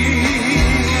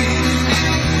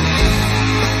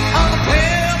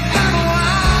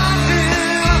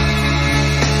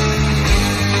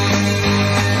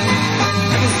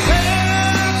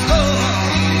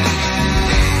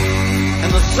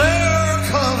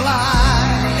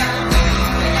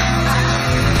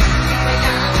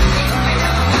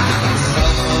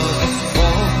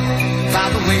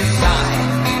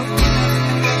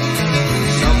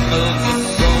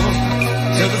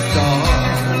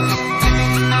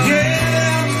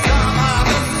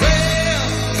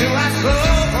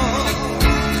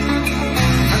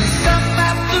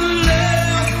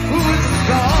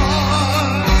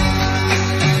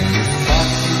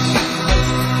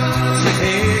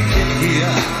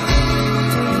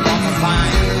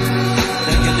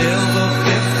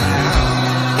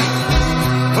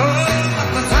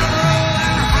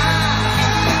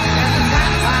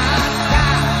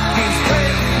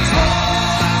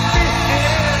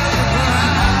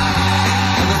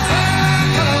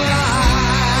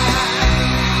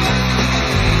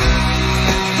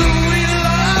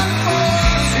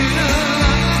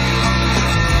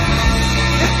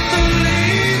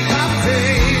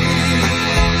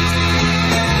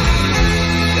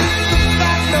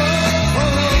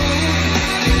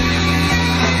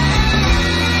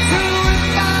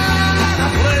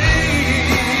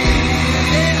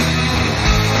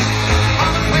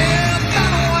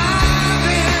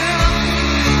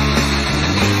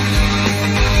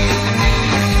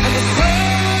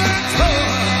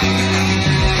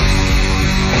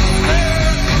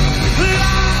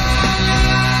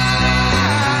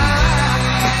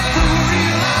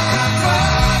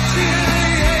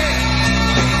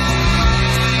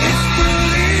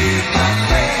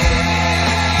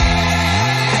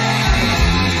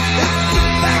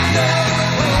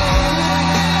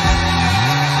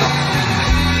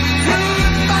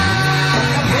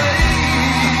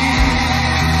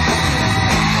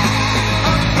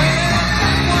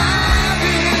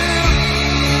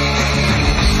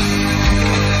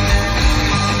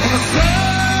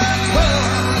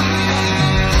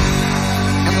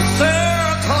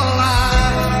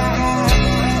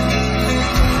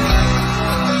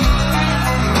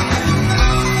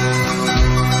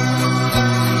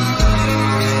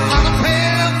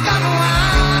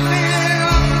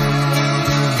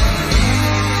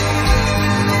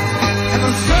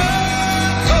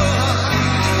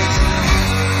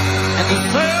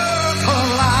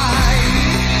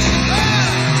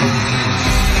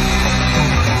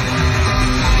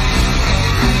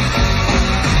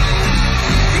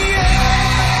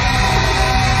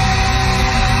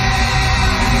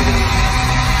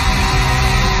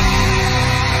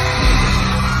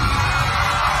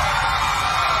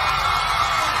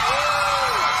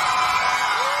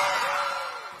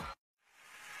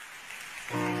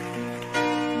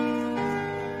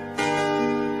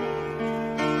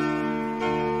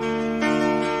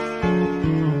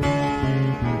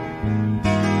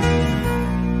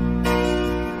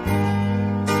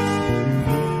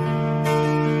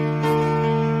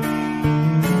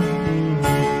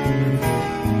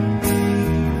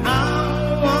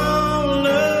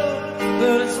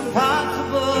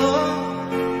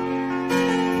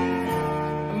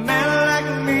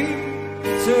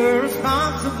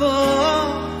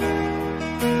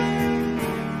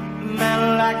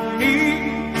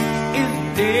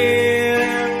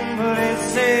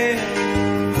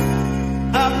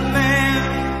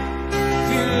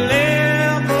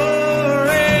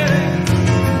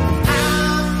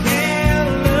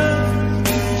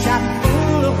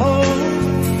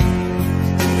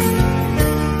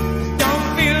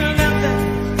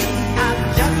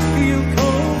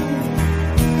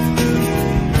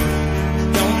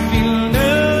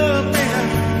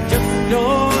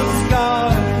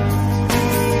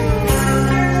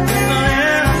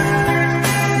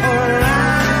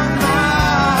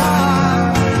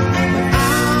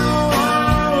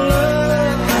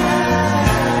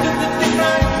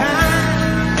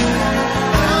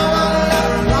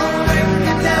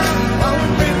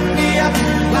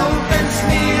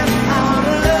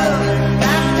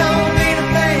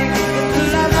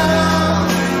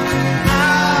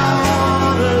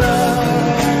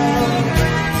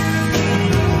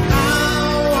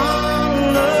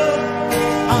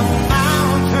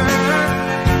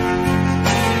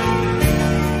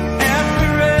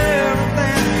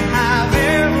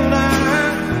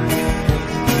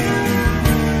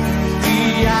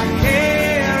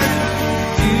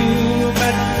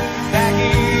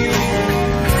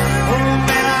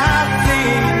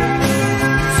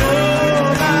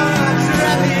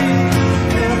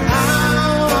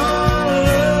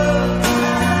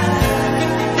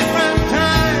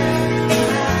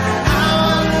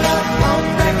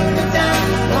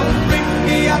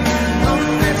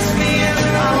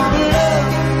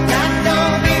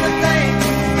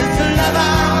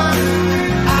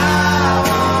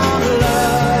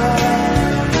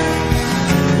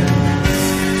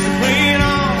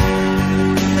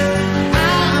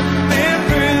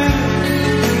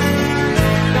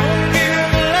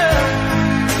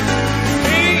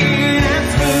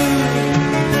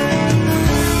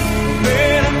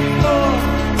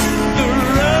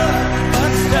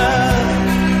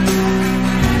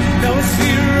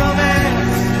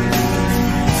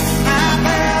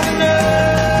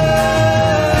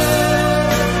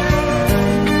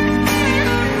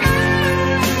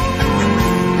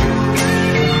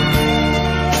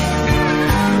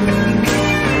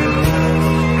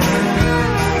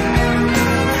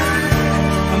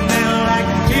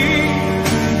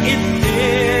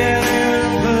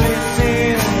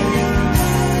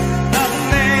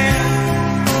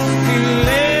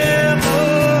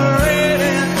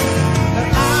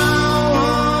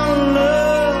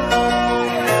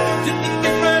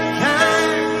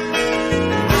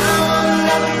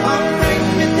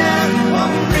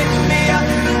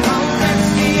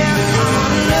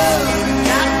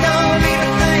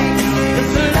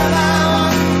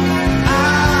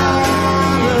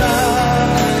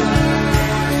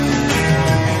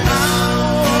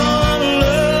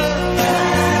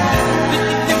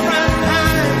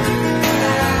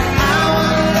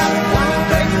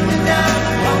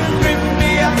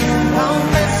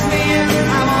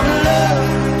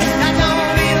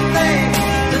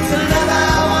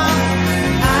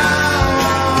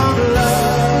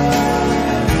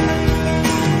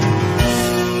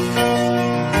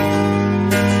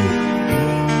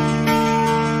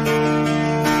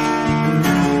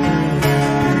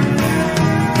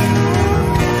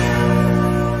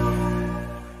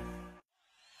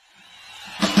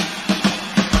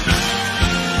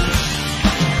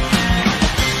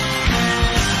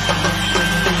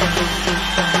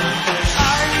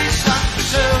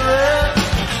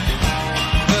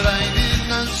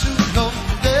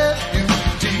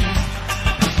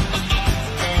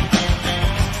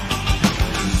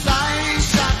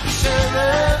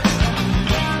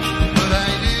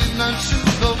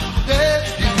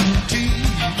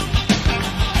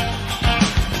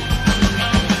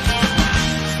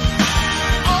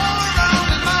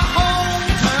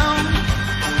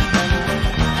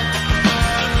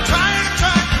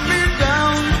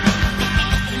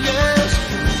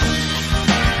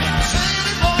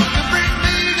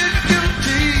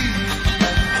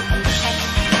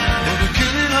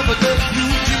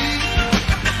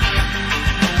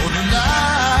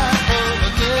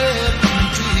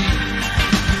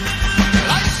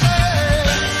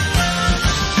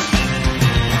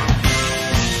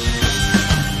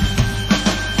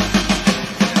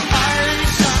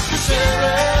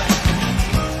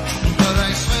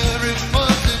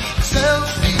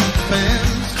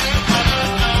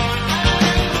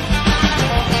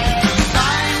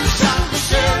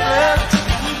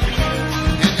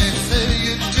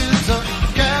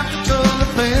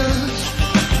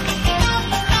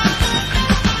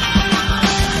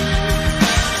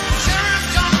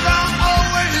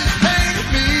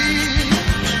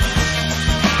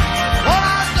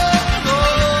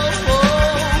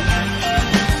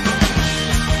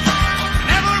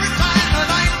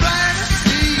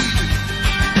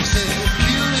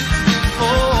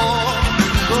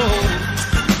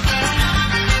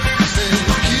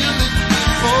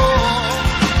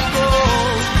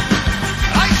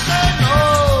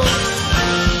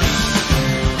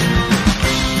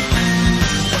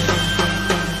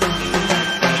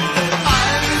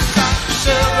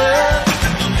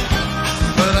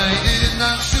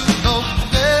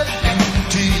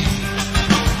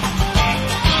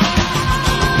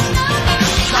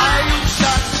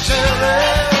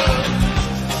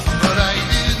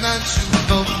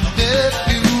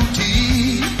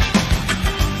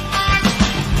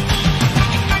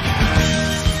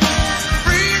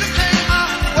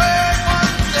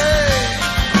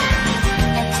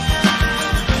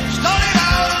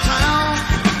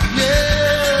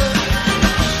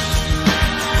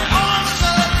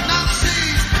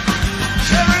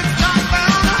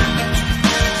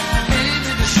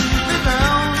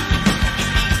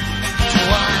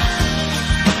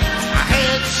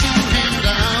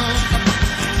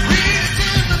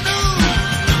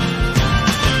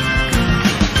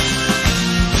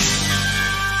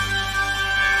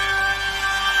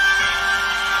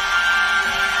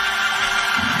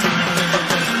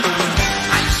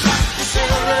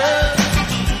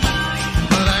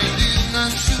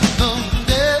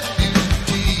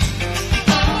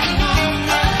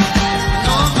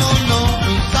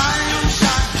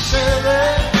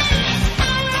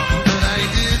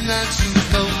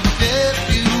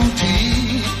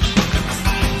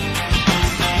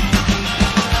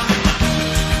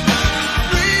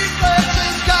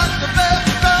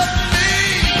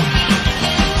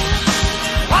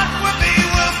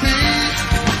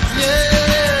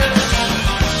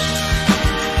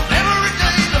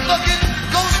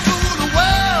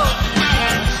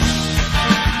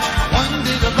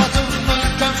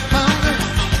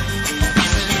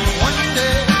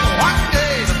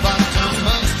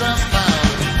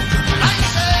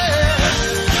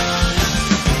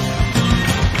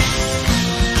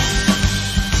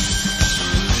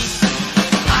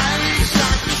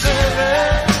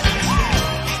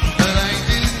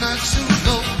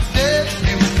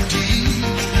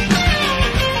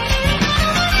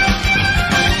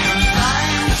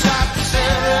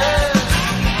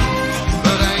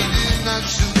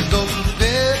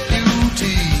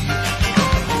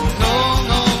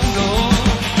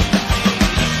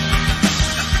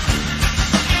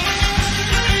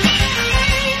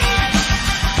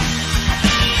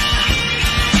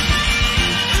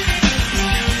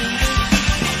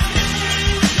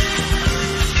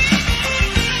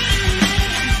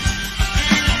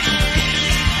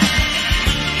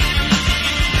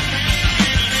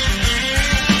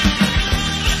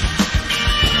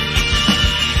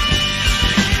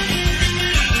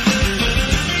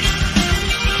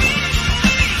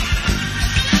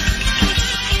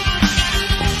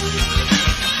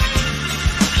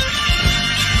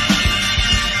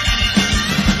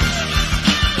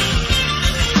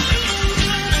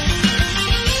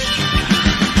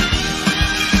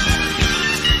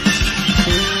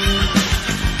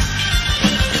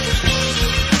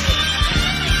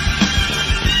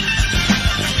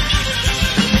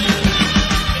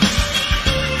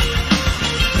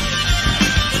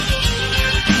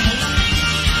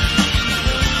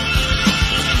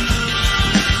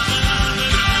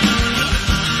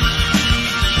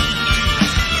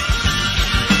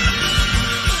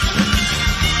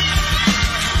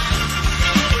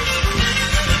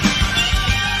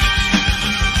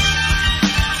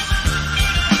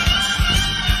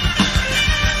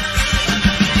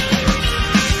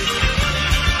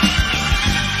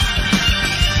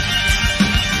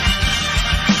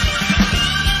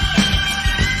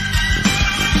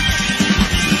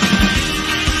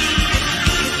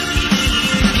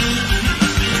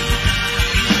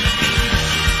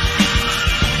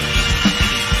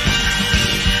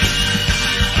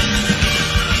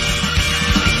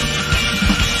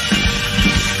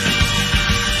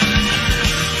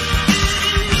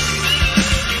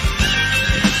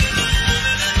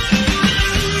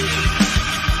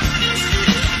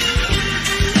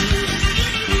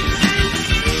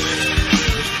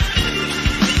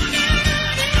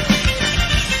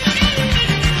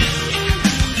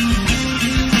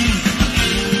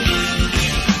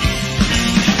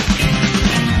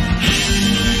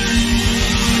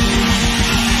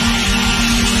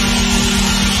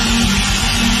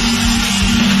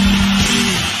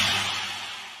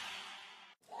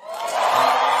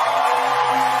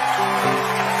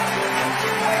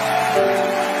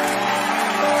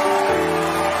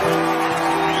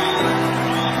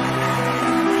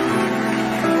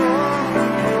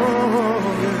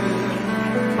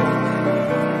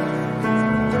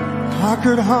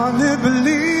 could hardly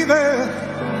believe it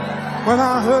when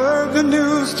I heard the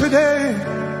news today.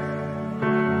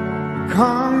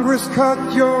 Congress cut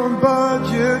your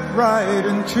budget right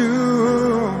in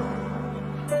two.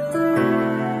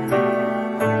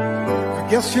 I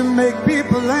guess you make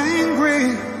people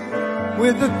angry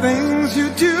with the things you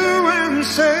do and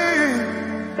say,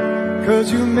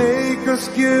 'cause you make us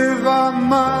give our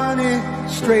money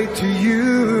straight to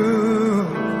you.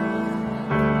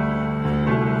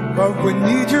 But we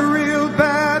need you real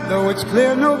bad, though it's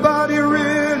clear nobody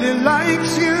really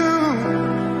likes you.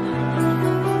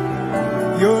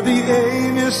 You're the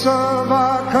anus of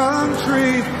our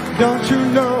country, don't you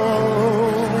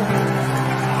know?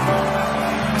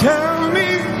 Tell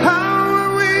me, how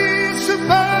are we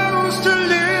supposed to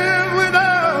live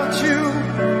without you?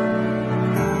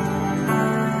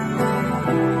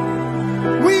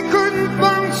 We couldn't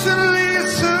functionally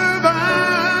survive,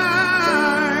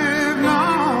 no.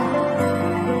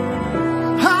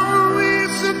 How are we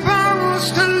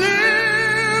supposed to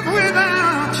live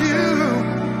without you?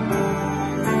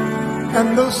 And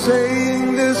though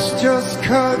saying this just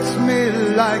cuts me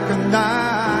like a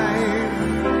knife,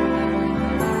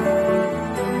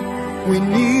 we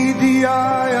need the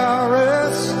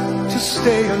IRS to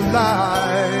stay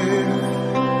alive.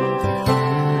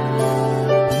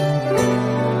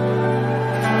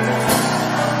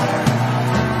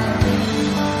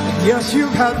 Yes,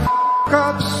 you've had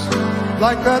f***ups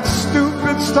like that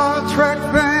stupid Star Trek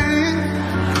thing.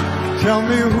 Tell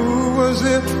me, who was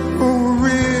it who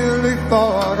really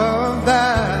thought of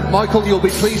that? Michael, you'll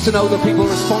be pleased to know the people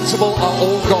responsible are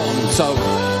all gone, so...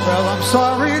 Well, I'm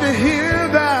sorry to hear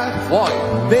that. Why?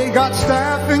 They got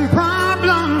staffing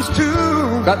problems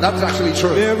too. That's actually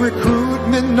true. Their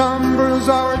recruitment numbers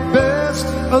are at best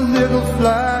a little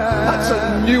flat. That's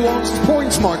a nuanced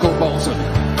point, Michael Bolton.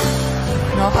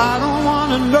 Now, I don't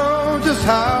want to know just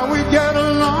how we get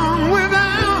along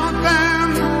without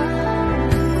them,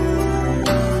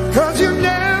 'cause you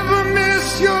never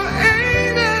miss your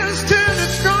anus till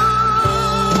it's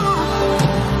gone.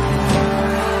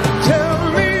 Tell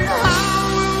me, how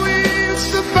are we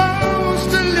supposed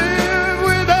to live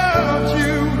without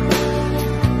you?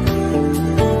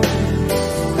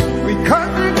 We cut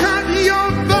and cut your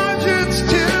budgets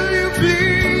till you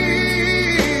bleed.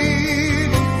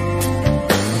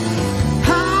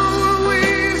 How are we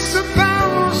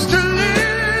supposed to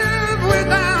live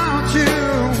without you?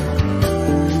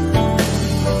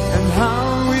 And how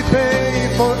we pay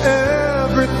for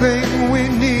everything we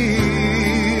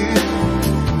need,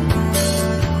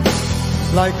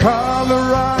 like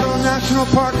Colorado National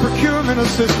Park Procurement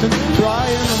Assistant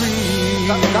Brian Reed.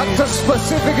 That's a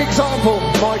specific example,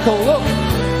 Michael. Look,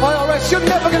 IRS, you're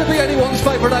never going to be anyone's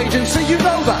favourite agency. You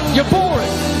know that. You're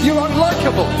boring. You're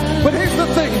unlikable. But here's the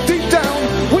thing. Deep down,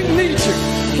 we need you.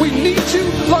 We need you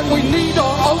like we need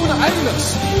our own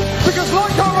anus. Because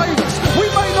like our anus, we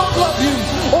may not love you,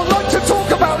 or like to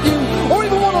talk about you, or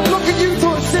even want to look at you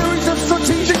through a series of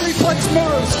strategically placed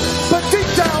mirrors. But deep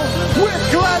down, we're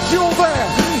glad you're there.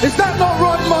 Is that not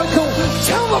right, Michael?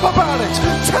 Tell them about it.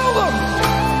 Tell them.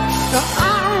 Now,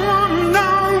 I want to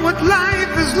know what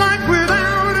life is like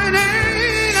without an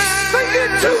anus. Say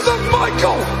it to them,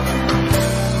 Michael.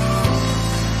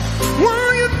 What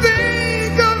do you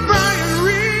think of Brian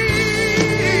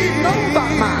Reed? Know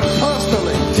that man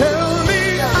personally. Tell me,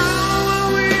 how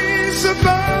are we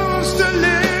supposed to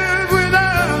live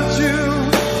without you?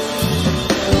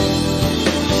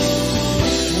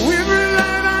 We've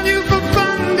relied on you for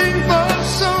funding for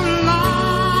so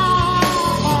long.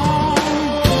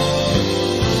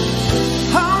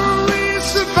 How are we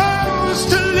supposed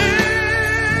to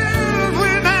live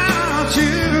without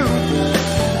you?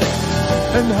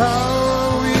 And how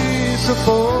are we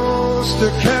supposed to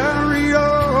carry on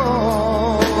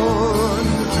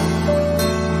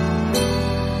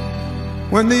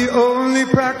when the only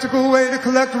practical way to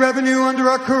collect revenue under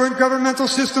our current governmental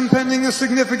system, pending a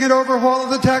significant overhaul of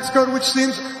the tax code, which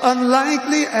seems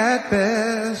unlikely at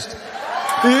best,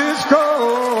 is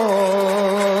gold?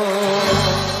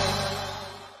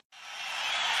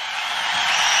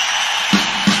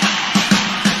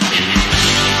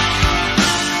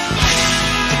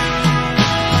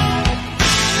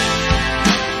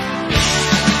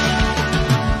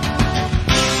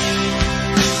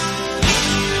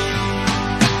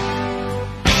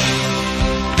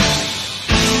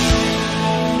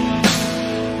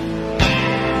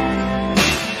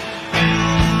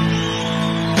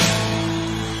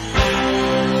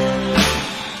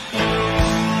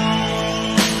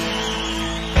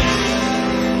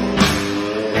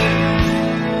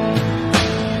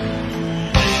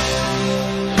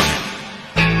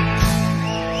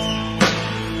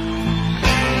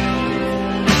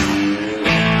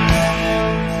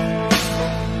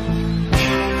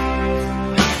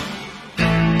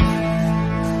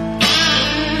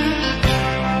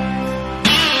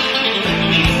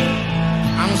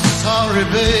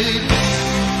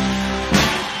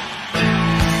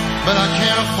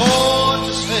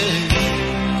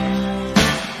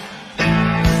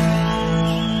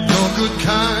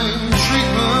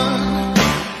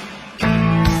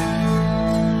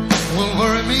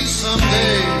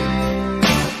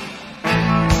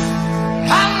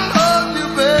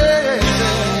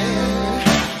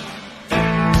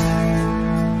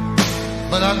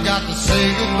 got to say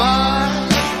goodbye.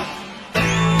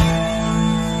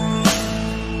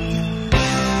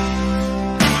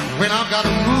 When I've got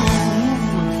to move,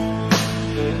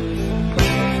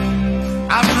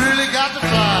 I've really got to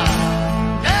fly.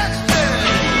 Yes,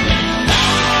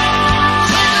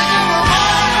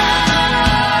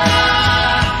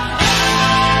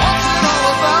 what's it all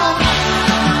about?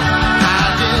 I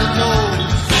just know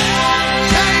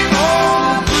same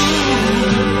old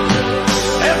blues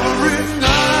every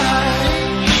night.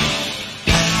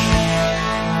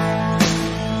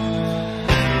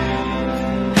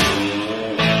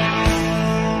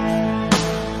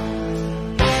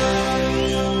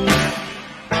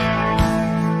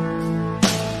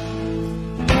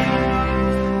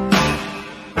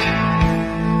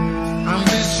 I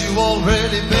miss you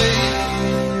already,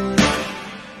 babe,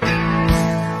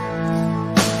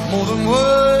 more than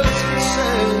words can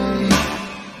say.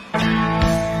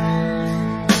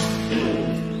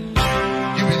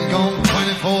 You've been gone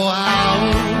 24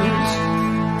 hours.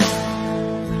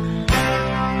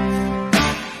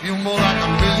 You're more like a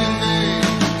billion days.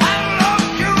 I love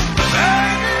you,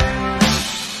 baby.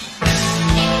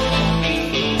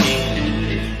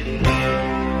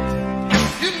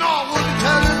 You know I wouldn't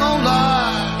tell you no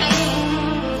lie.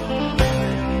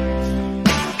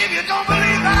 If you don't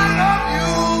believe I love you,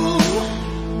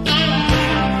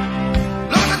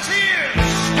 look at the tears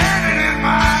standing in my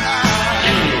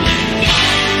eyes.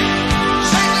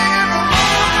 Singing in the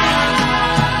morning,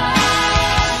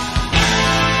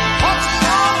 what's it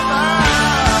all about?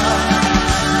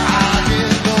 I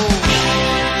just go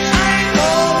same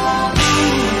old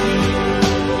blues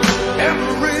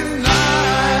every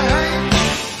night.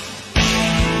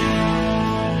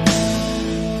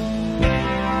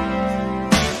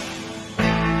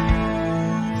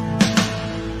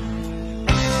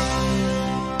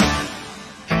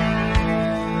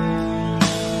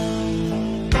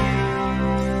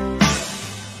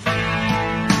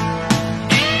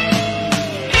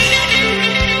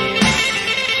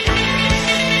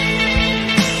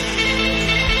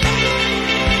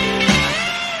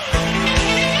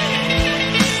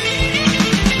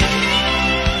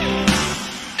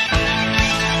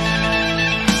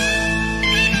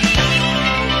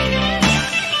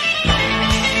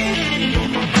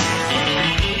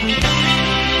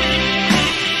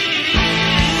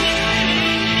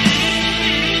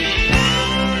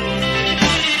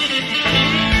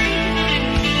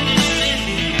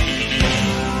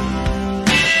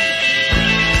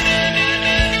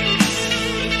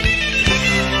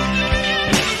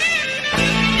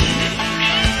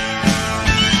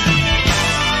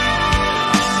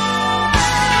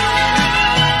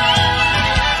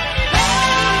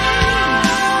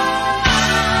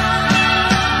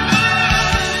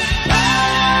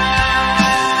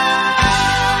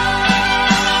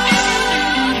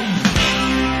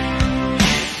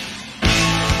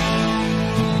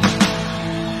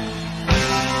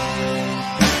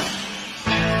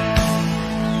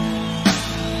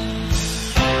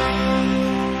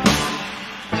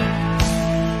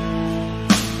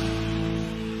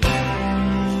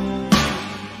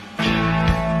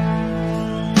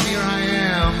 Here I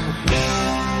am,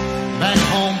 back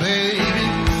home, baby.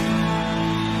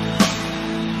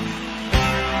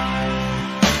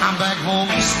 I'm back home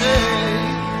to stay.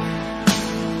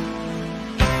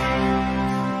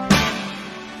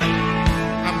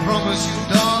 I promise you,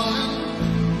 darling,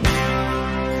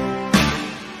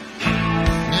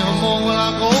 never more will I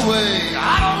go away.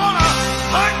 I don't wanna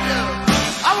hurt you.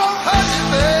 I won't hurt you,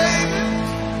 baby.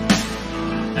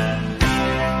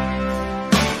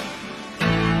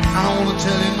 I don't wanna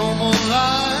tell you no more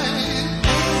lies.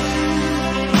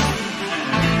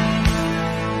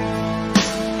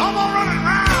 No more running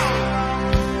around.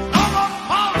 No more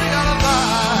falling out of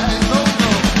line. No, no.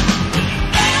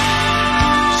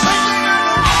 Singing in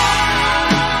the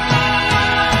morning.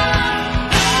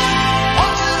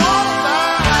 What's it all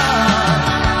about?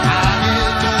 I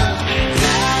hear you.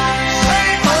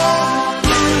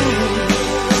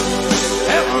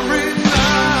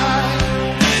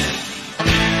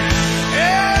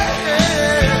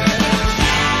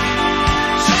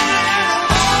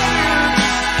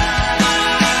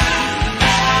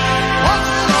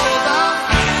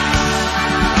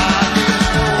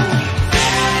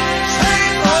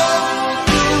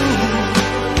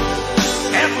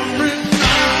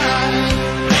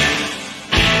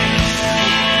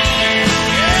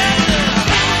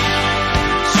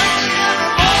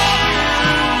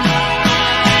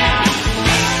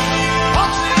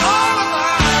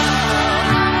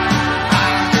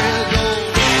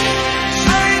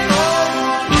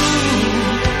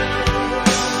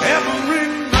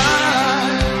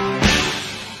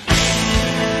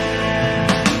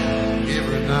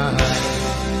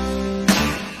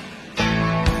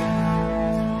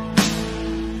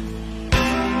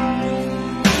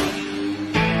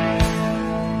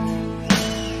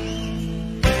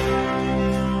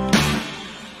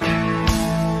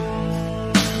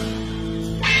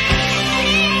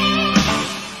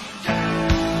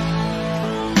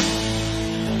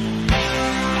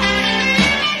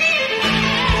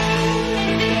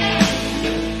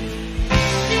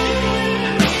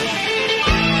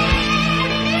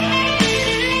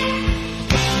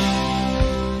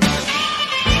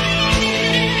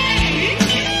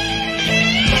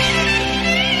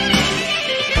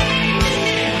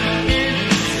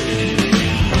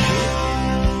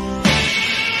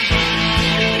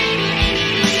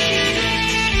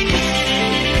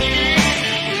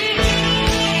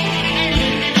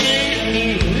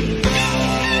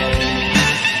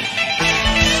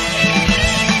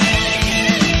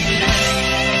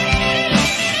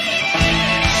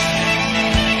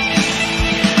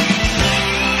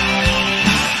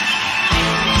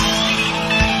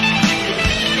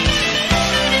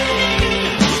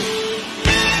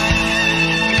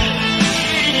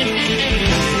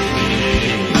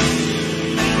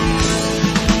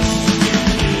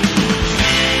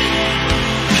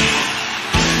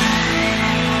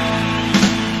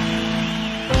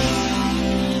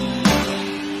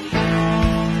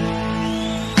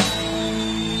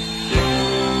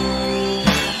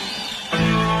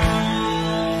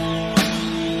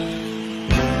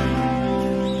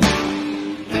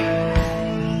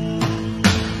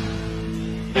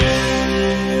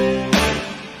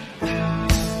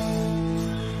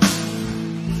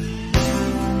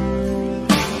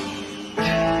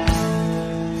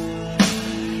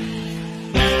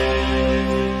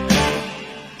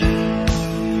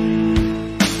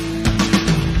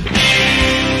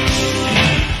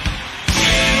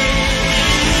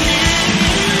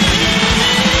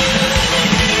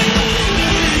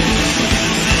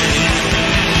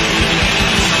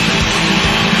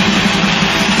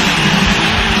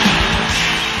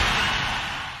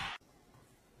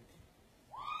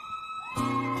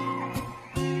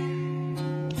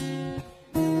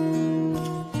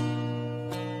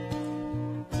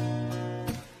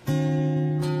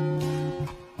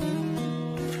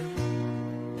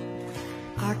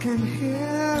 can hear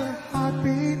a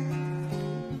heartbeat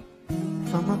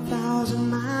from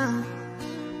 1,000 miles,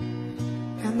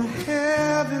 and the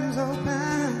heavens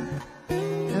open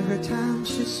every time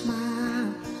she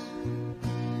smiles.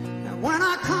 And when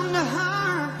I come to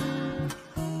her,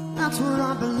 that's where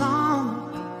I belong.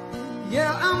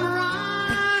 Yeah, I'm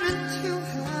running to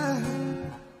her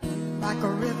like a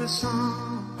river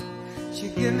song. She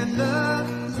give me love,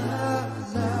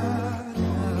 love, love,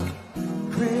 love,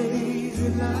 crazy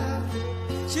love.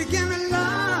 She give me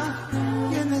love,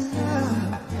 give me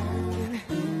love, give me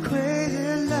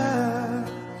crazy love.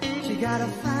 She got a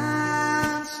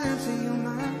fine sense of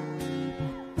humor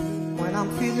when I'm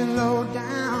feeling low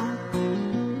down.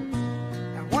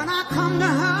 And when I come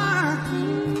to her,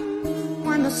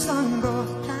 when the sun goes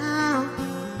down,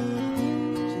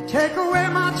 she take away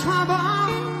my trouble,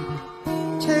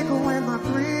 take away my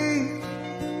grief,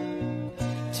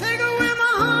 take away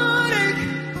my heartache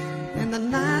in the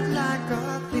night like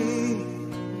a thief.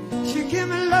 She give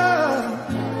me love,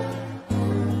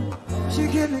 she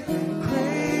give me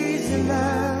crazy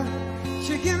love.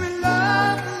 She give me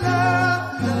love,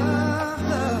 love, love,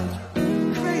 love,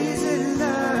 crazy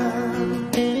love.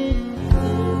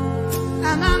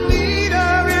 And I need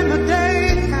her in the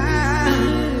daytime,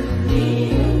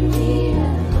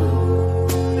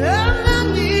 and I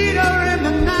need her in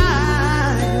the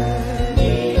night.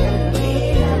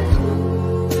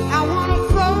 I wanna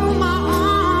throw my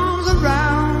arms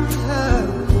around her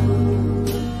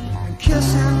and kiss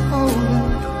and hold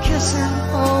her, kiss and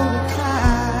hold her tight.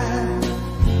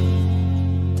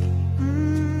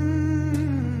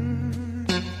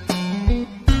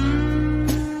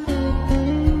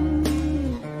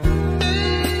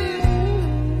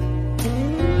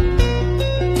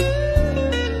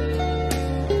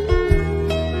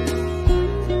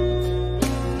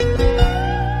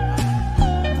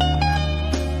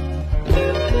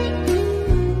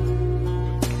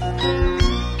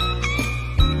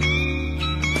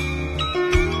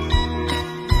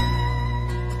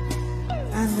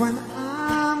 And when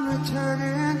I'm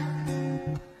returning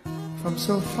from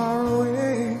so far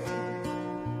away,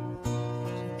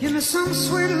 give me some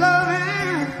sweet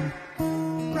loving,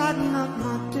 brighten up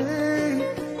my day.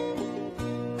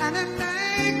 And it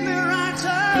make me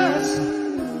righteous,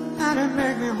 and it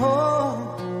make me whole,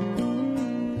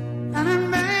 and it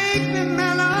make me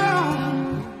mellow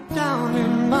down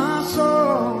in my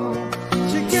soul.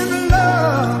 She give me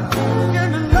love, give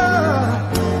me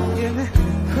love, give me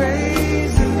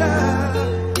crazy love.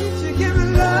 She give me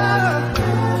love,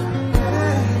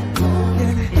 yeah,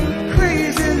 give me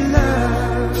crazy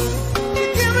love. She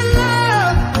give me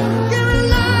love, give me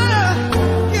love,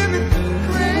 give me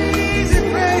crazy,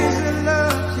 crazy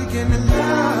love. She give me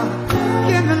love,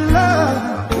 give me love,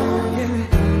 give me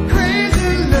crazy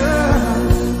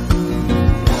love.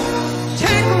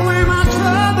 Take away my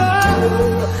trouble,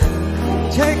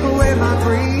 take away my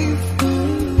grief,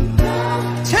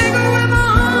 take away my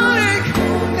heartache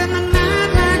in the night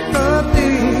like a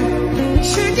thief.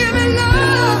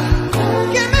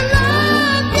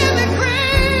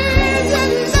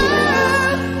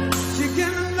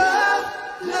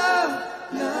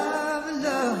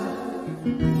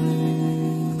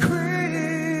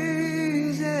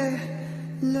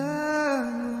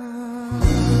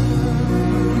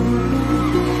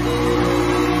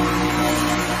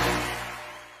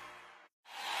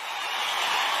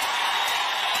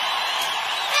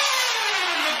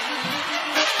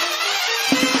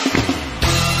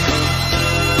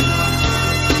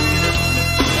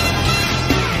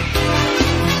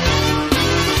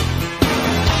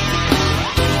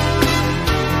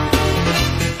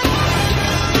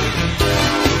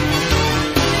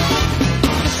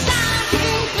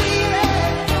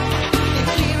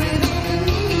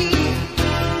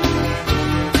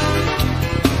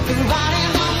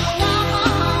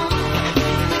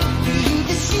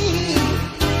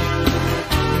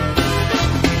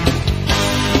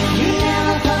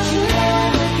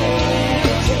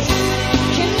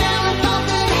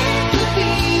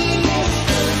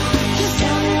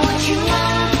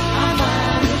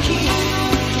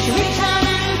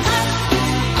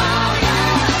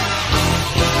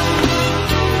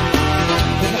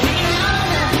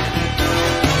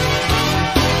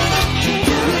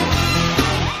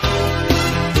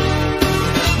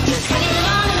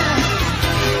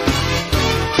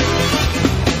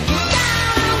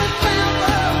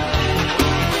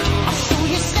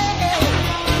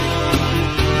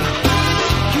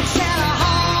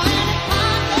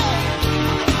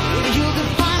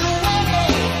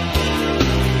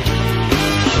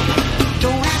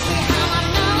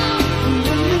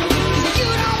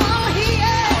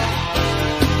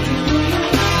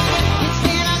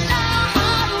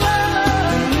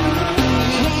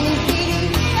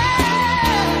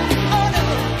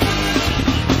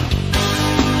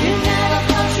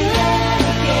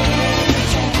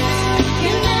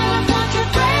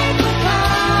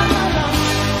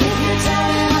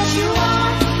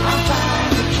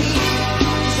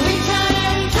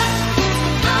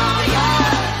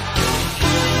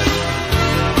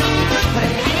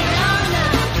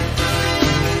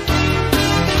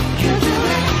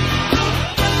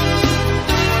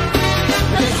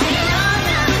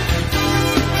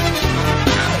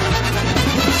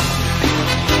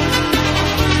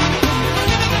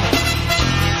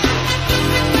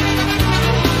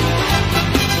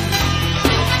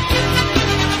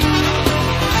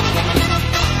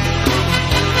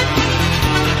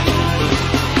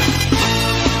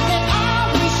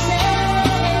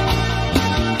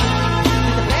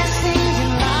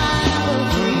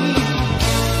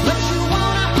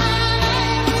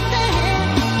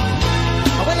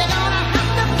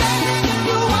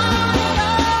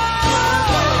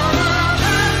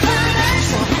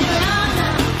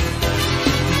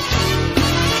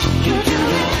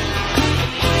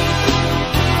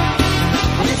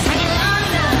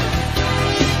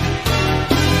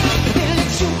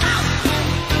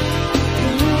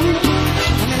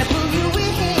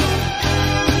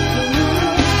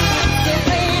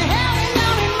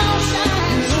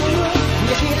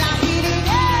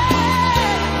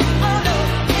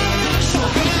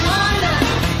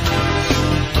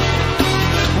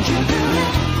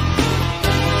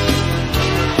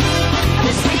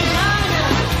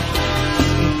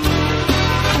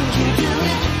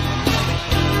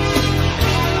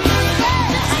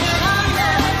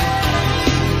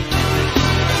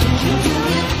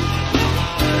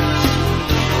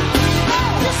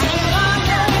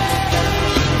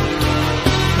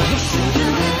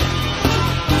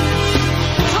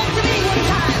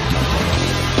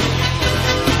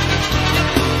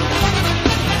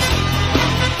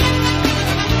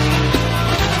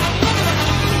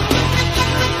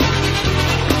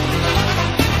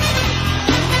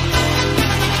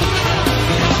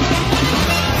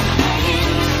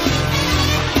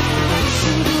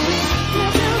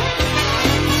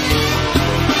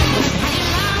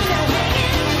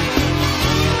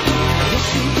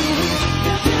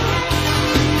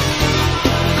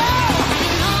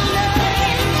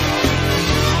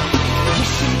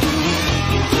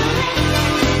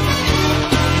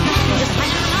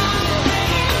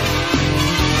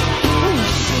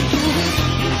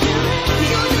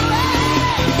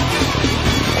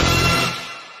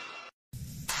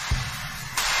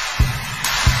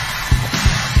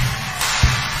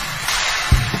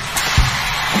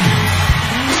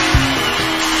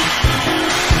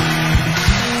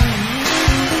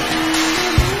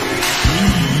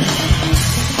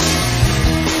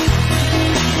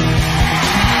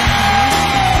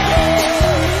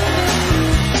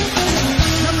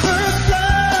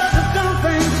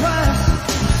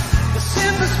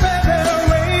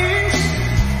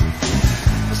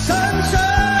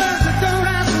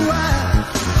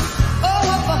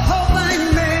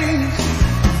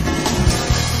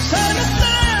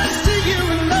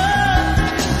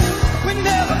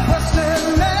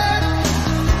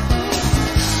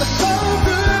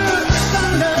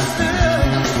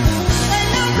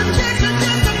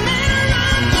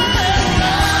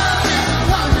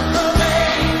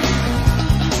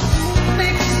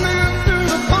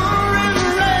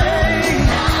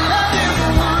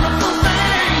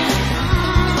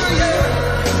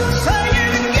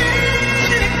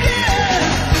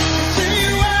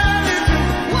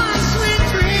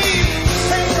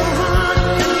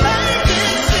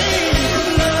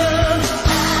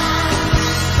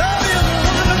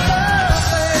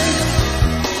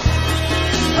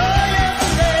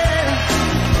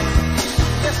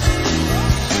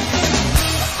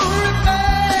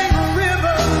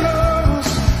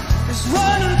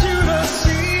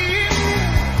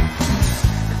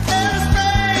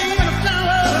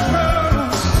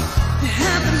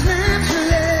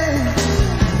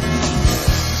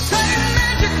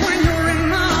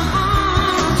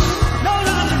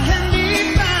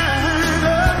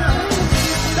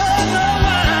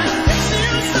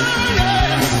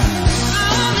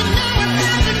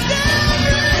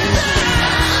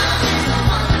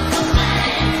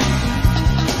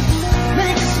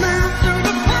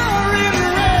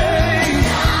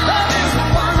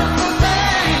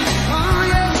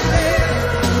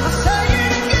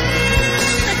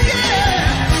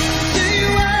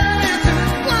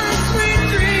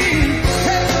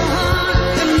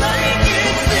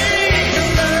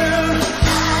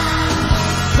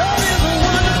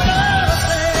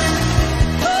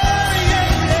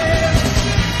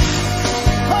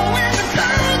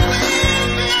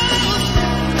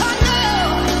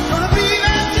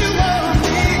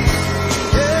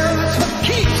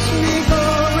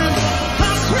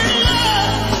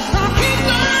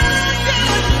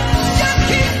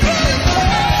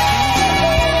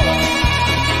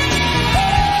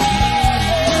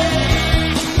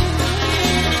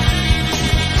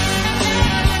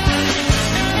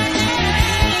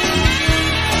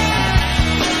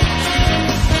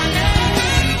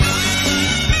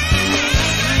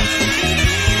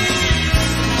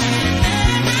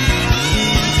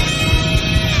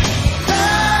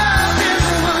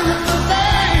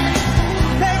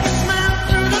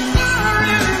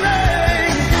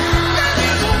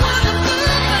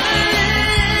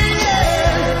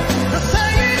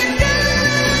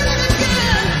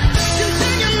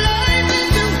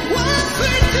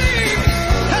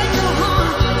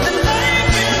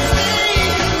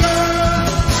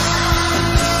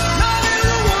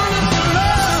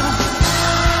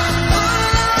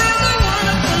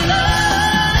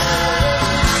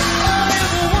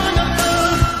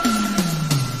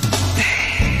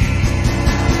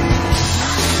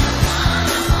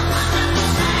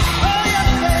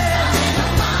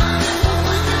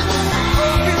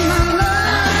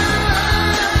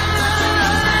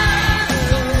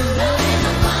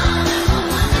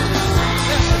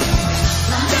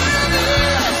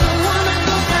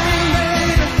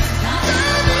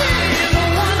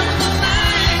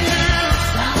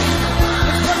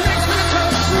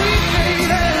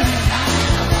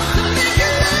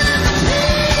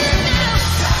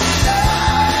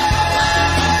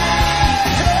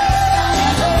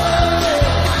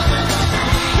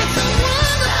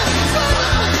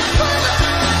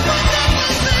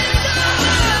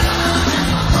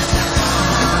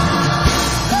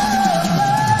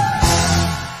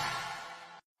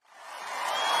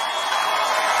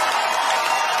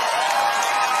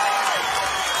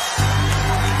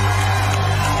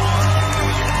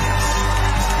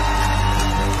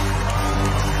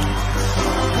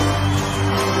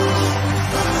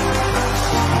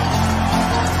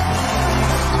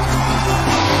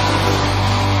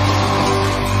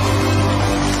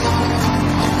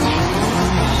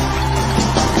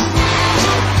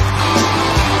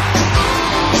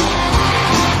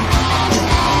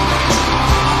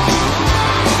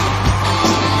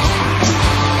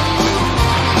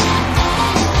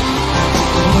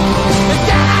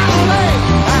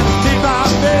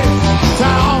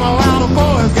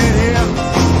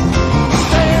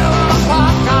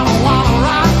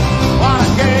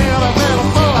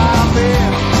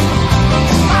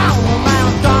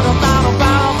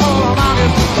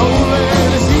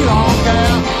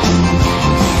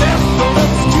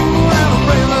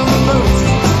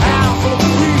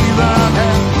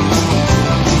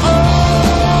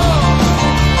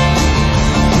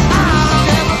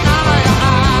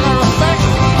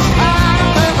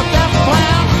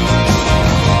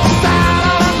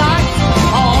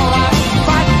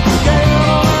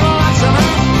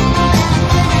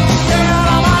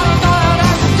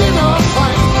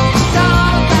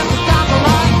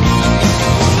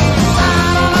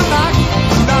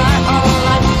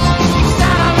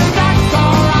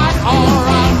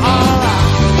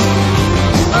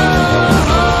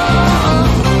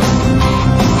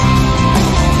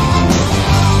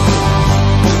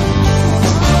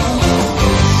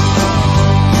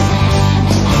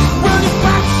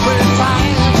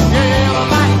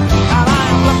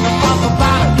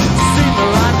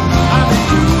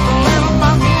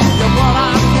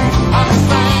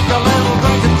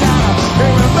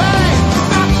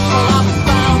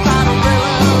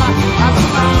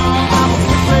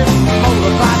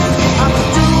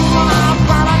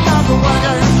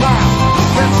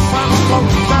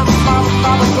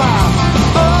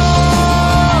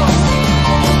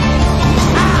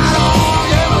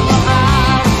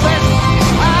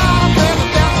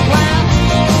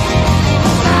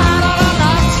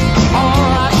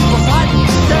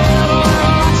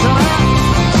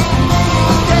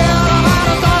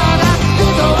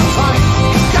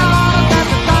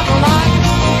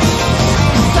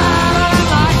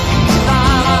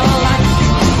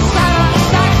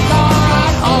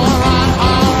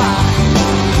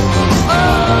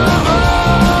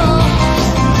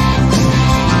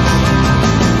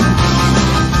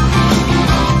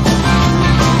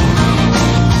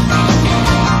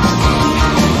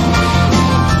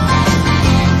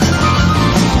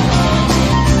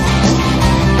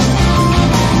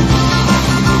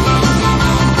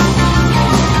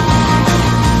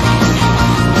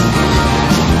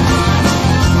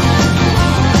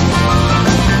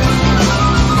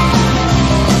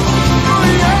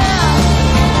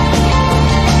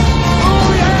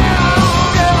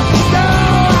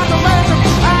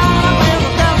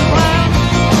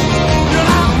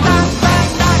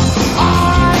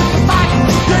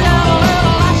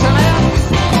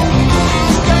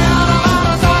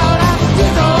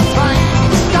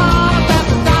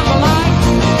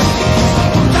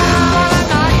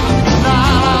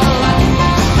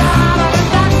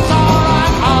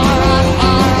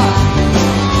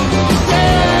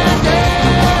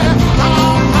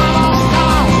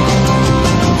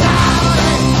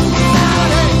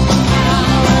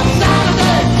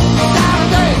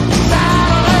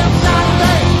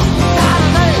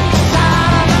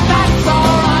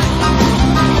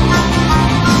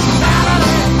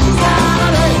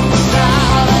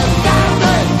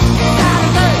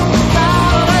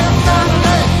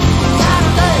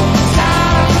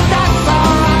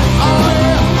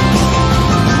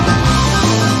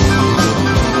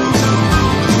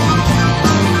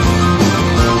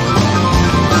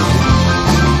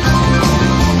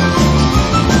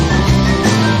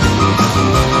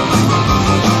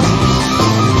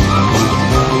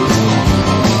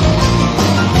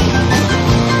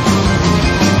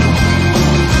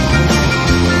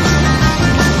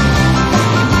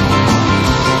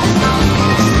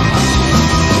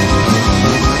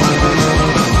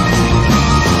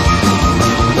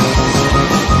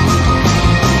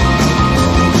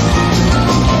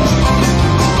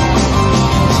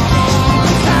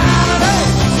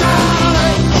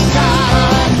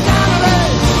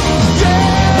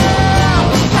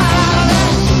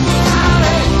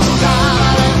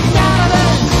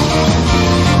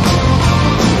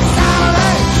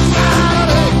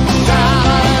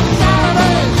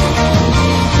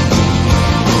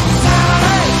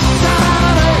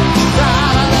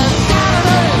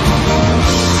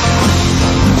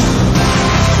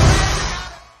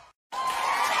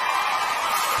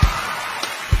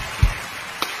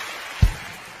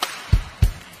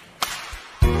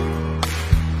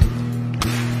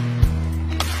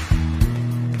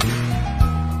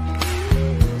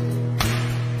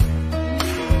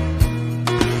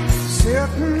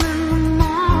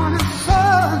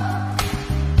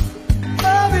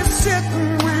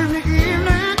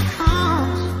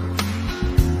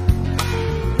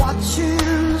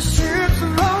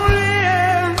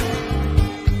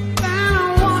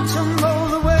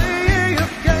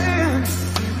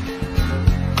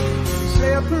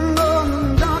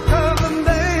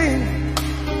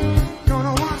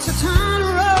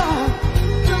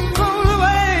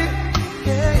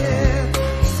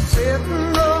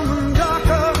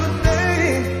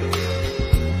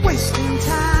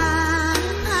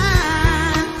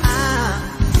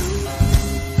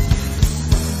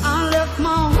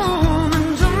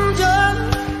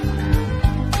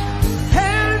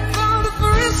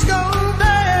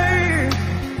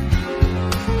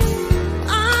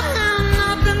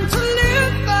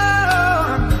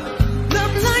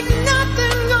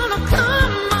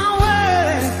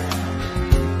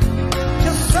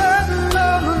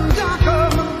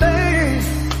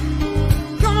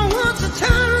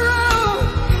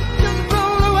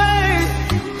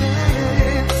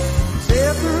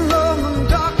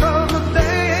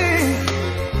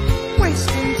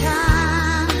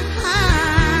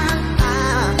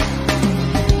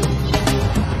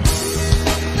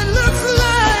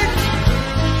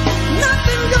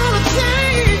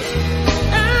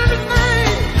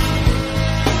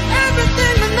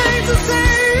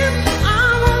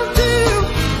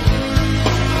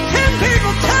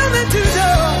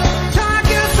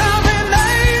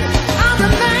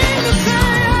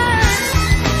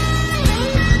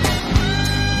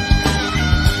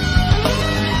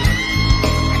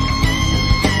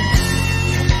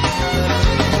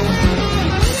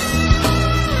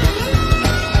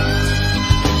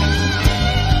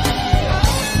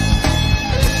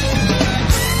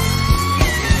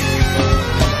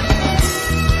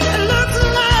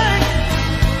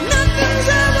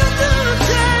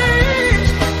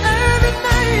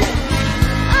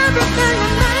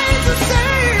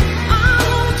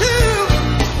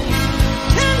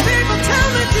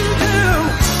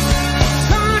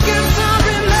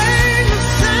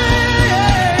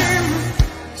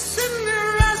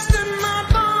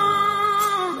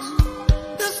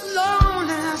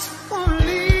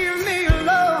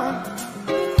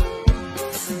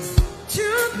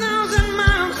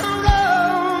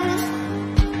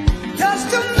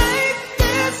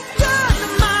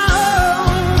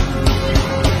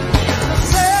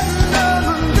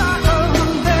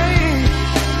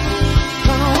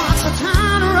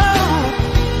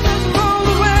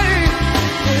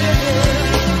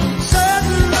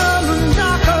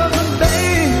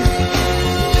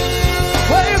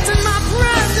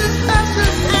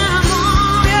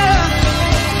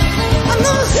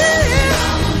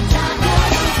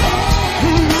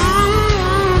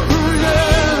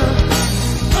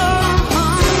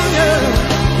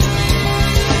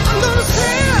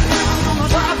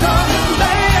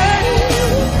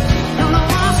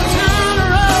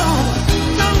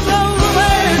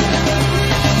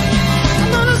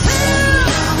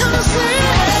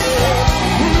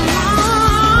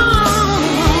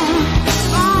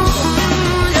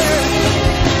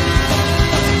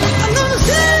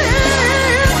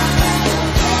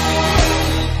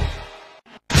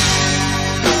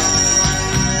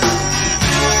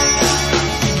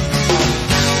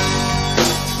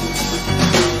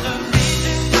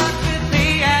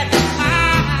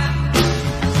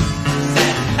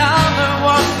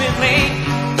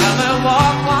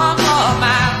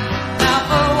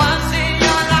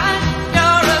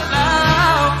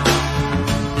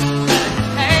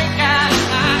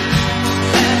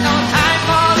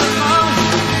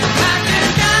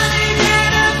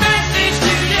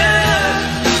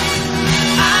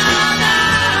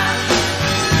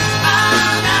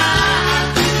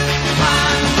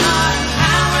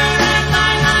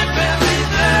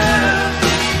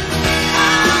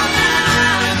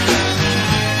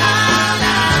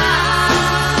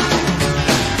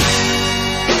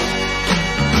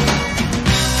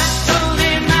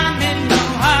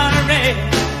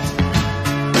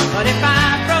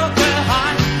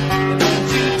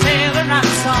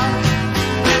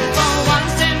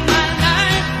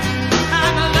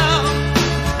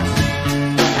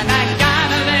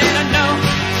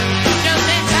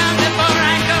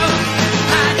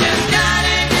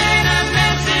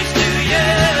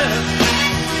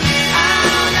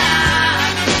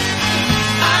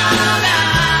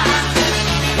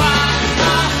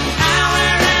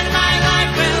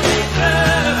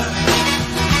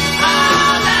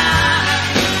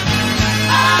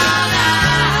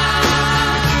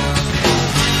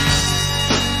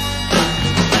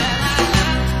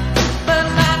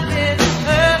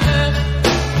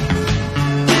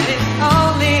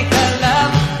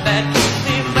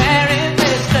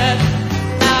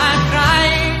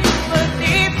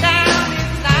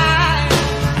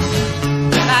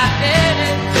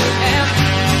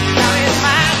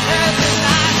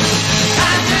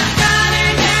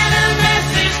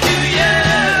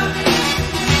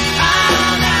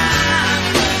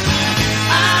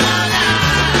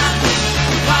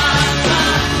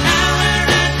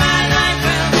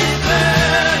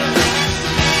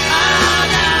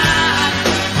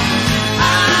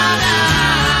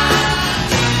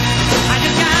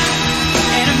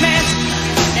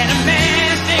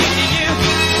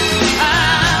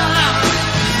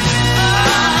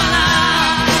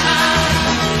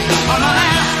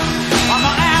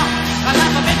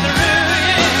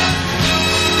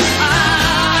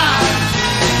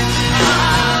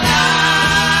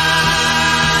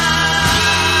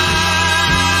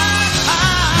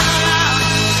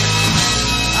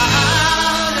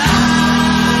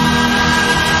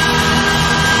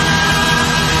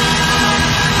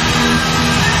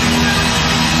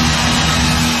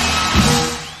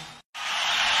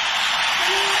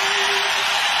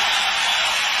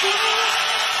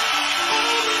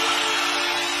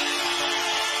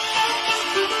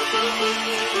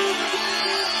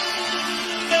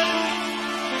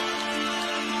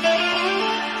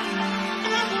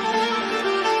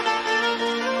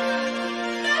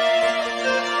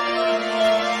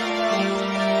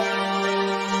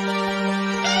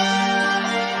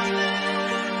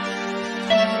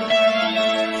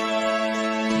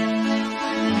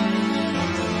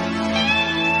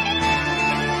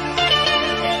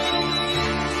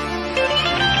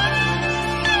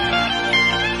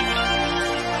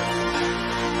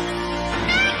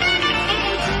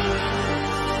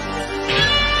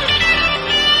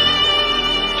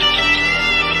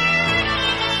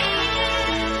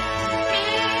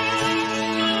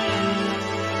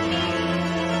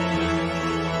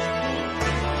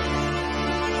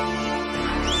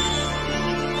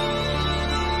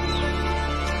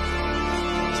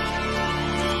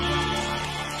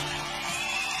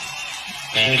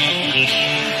 What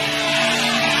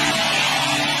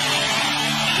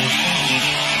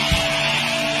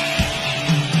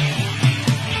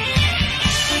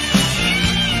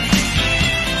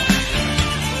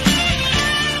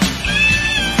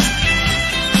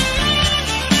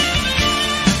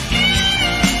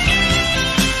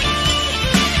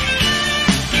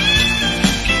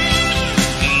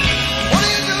do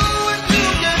you do when you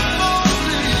get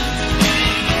lonely?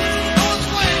 Always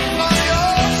waiting by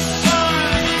your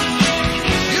side.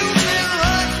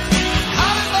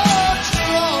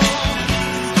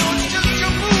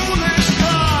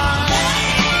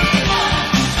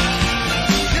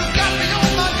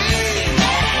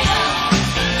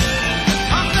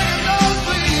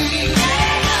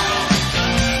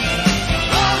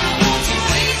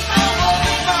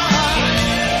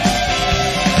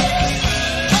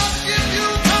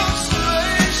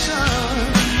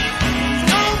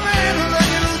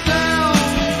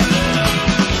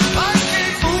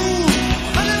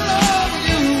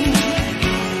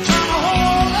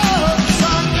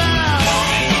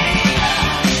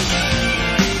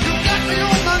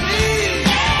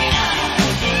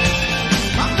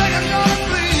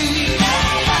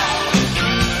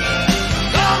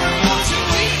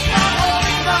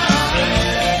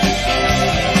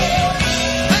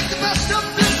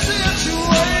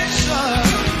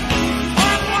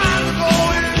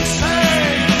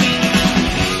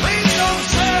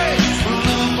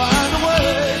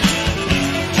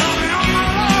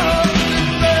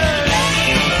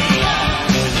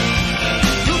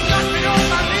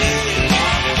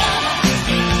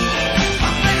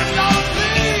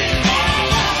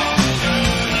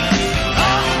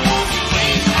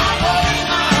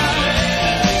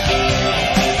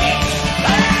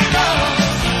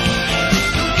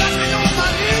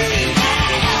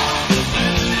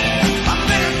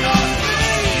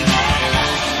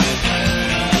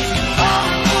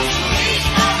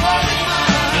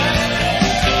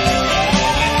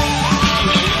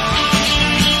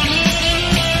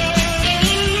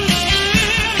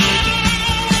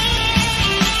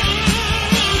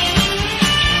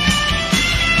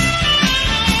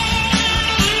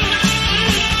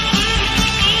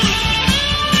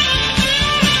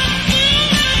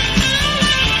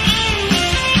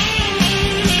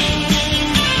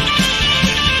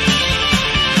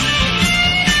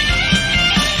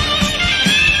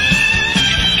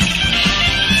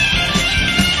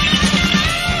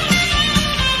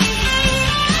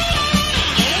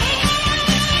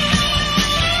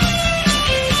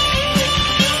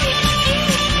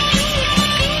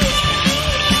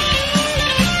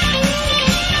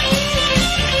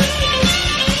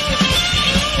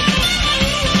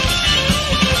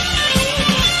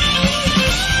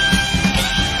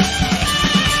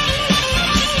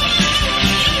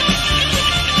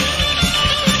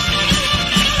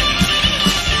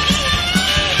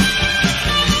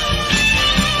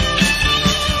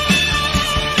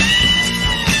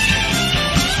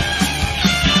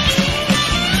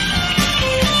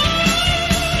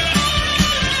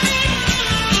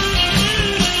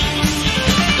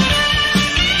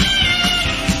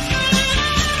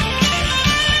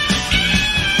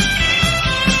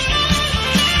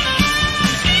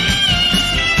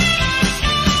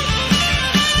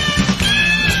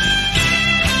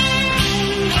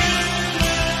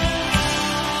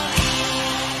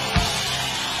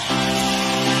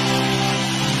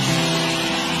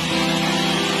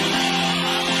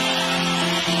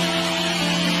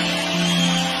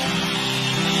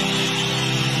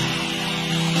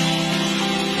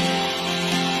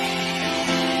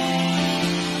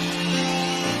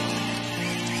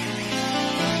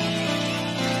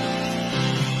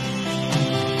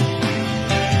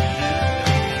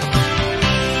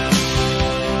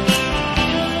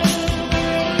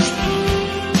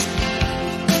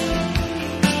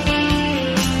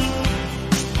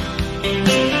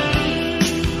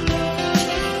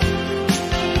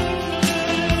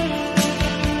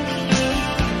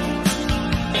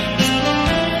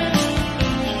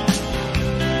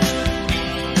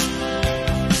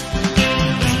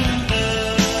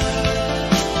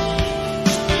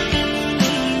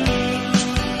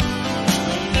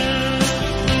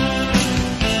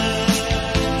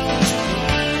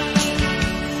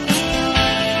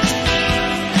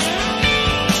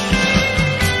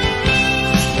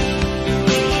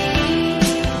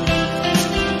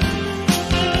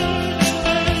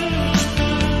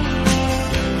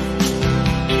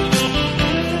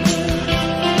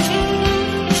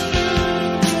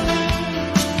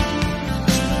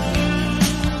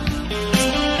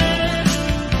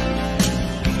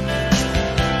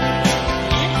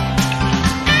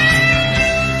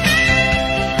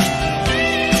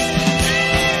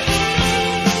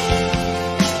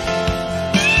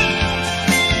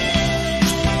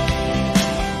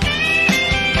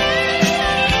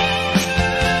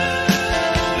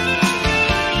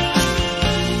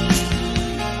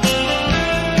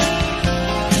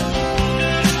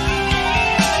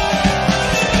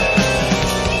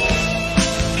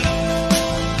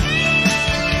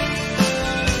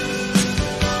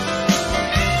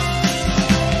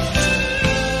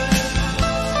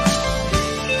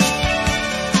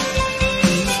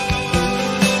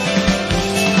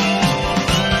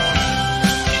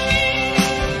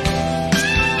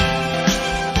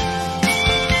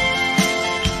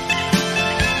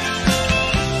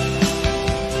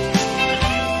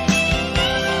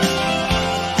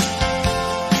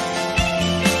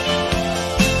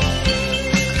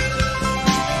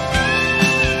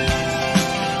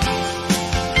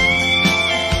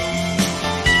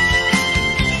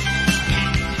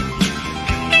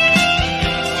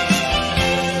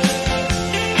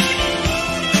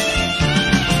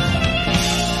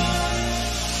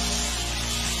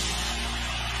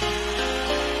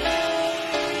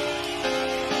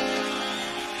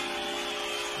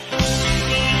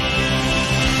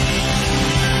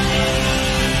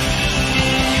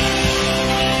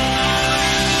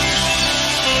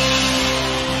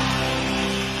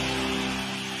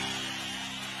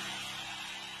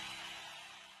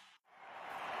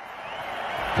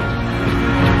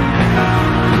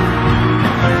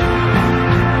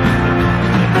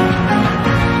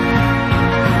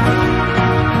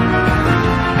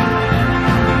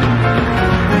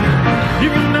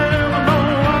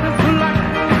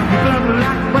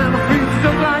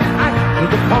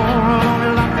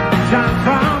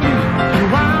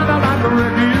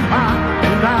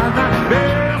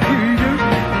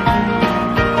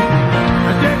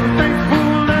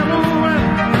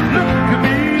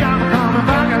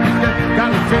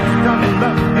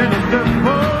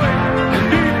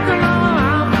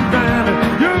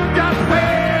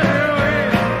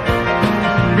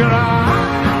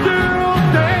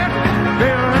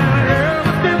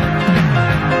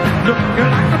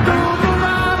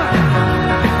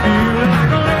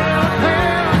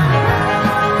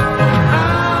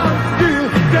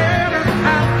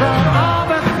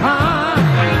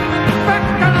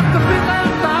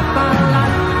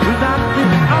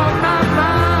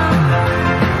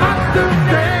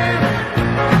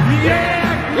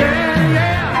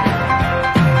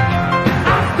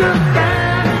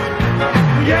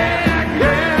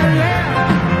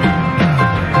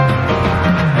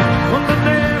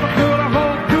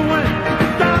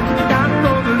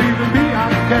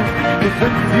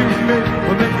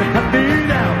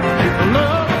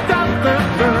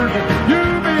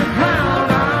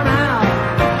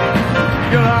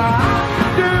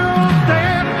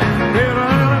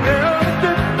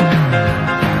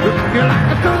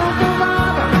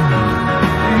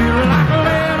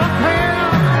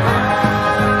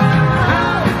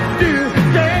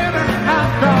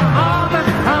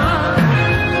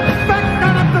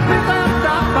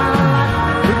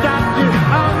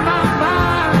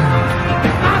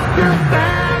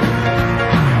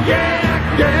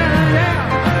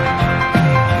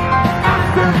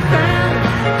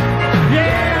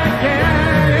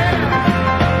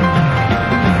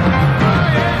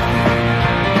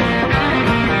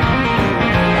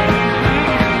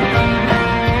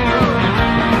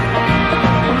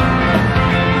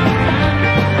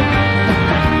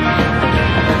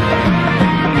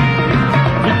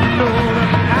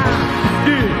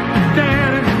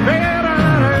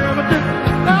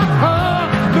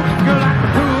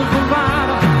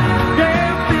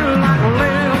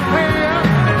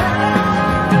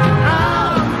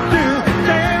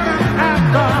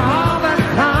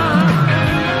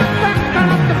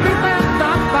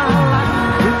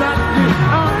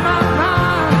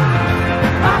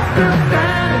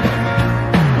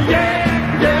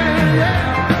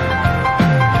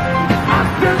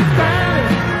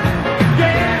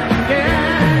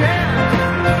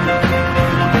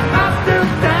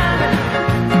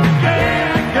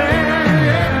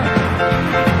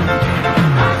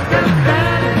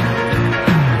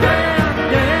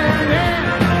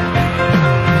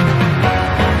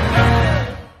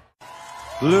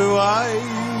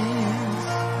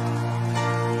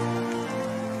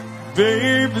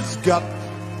 Baby's got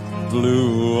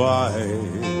blue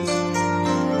eyes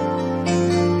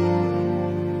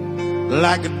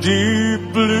like a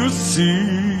deep blue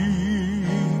sea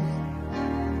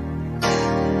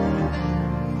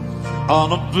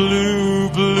on a blue,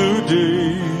 blue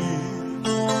day.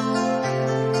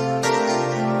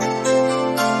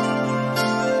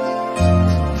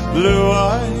 Blue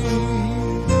eyes,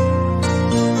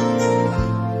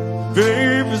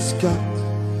 baby's got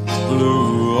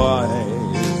blue eyes.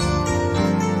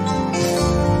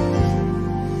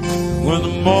 When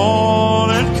the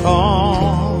morning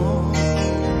comes,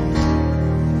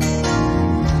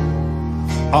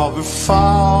 I'll be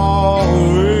far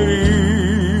away,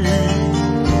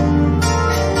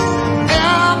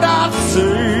 and I'd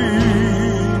say,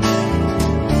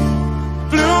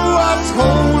 blue eyes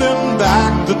holding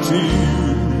back the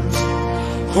tears,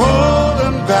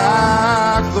 holding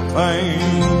back the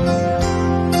pain.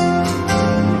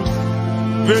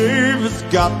 Baby's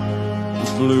got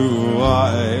blue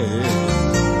eyes.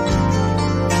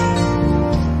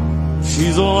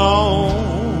 She's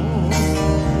alone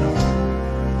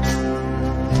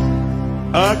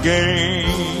again.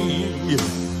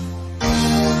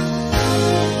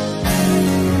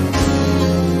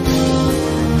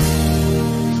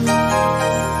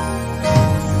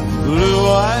 Blue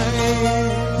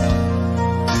eyes,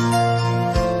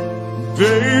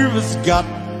 baby's got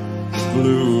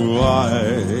blue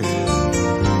eyes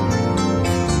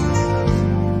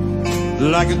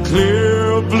like a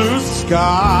clear blue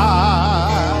sky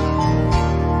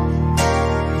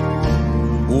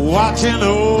watching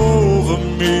over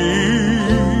me.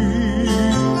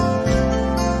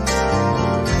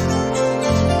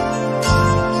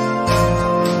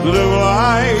 Blue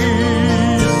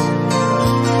eyes,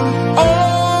 oh,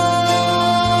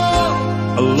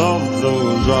 I love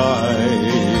those eyes.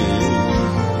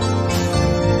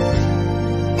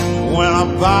 When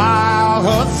I'm by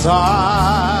her side,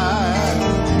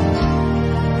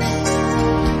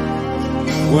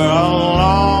 where I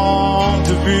long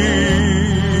to be,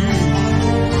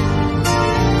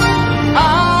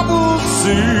 I will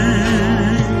see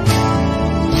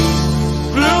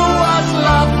blue eyes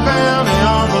laughing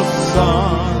in the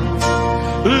sun,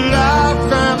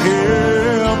 laughing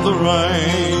in the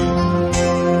rain.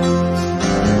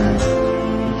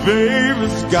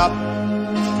 Baby's got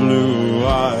blue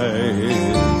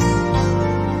eyes,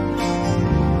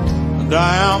 and I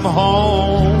am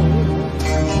home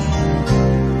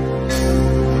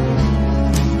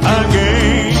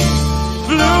again.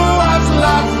 Blue eyes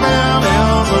laughing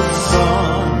in the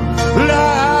sun,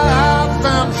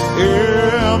 laughing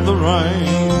in the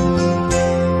rain.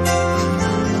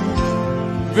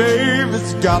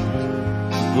 Baby's got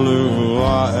blue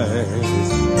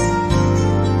eyes,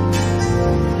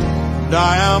 and I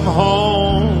am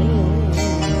home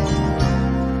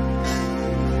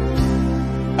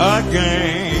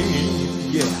again.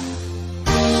 Yeah.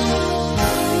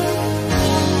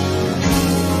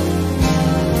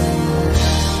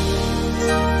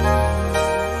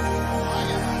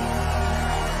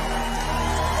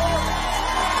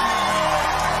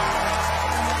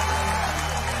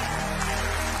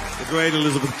 The great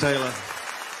Elizabeth Taylor.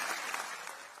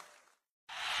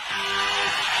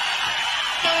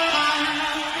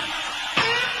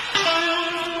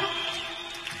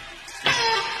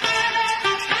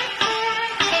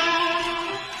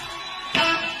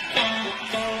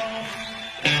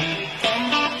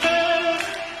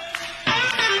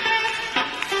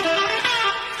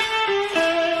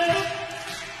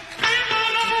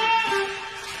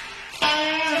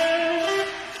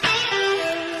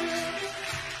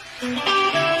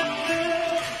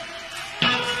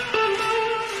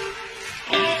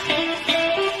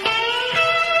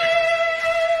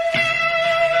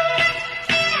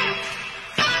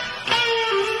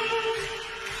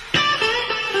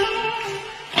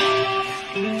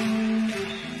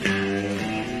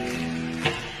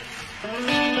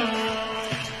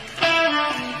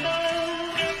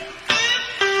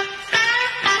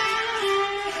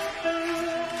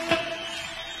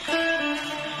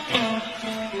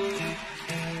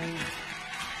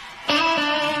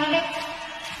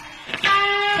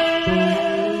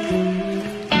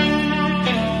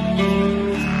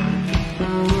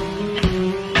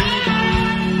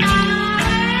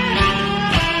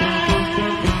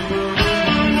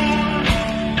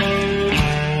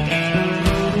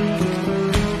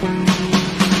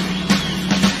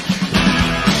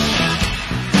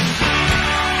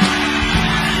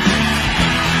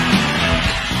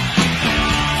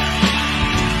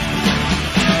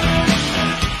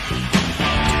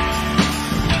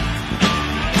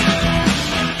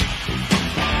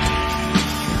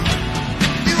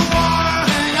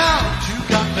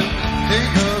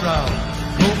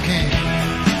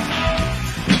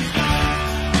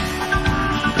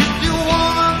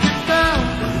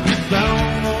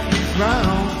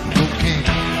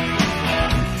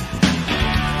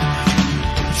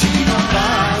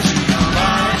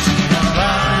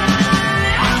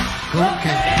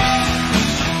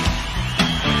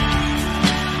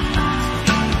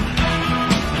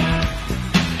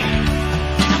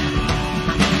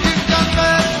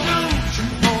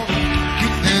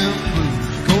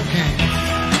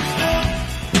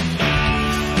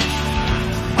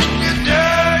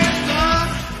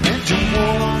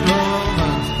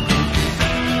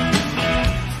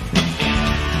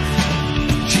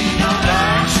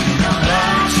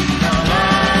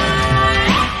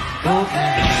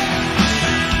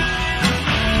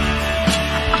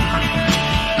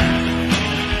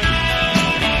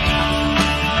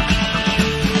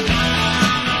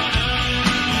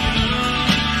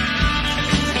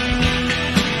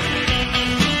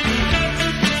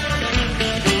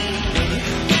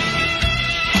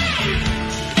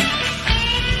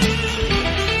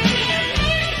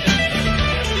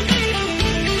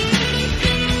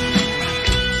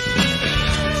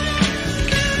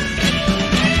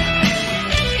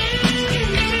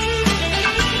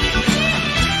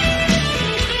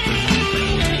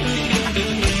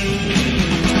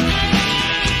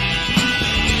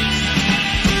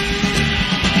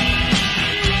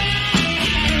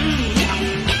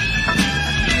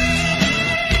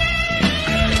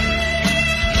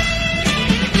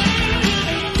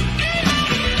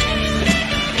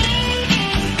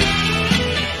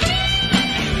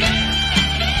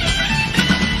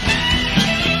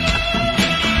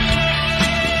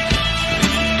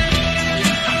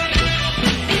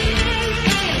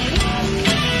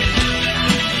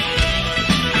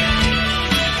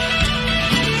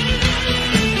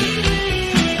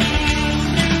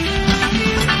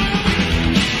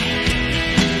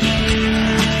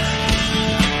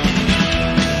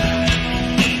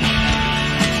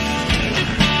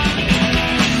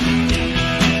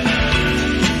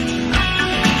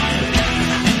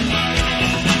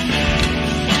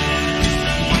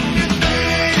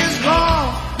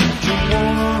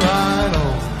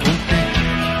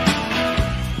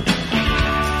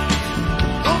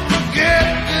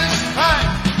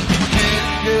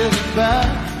 back.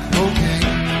 Okay.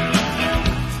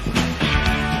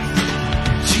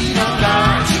 She don't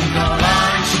lie, she don't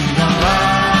lie, she don't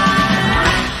lie.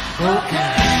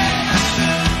 Okay.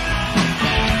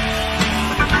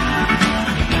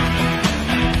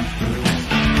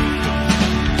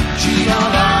 She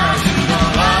don't lie, she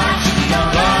don't lie, she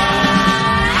don't lie.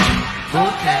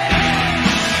 Okay.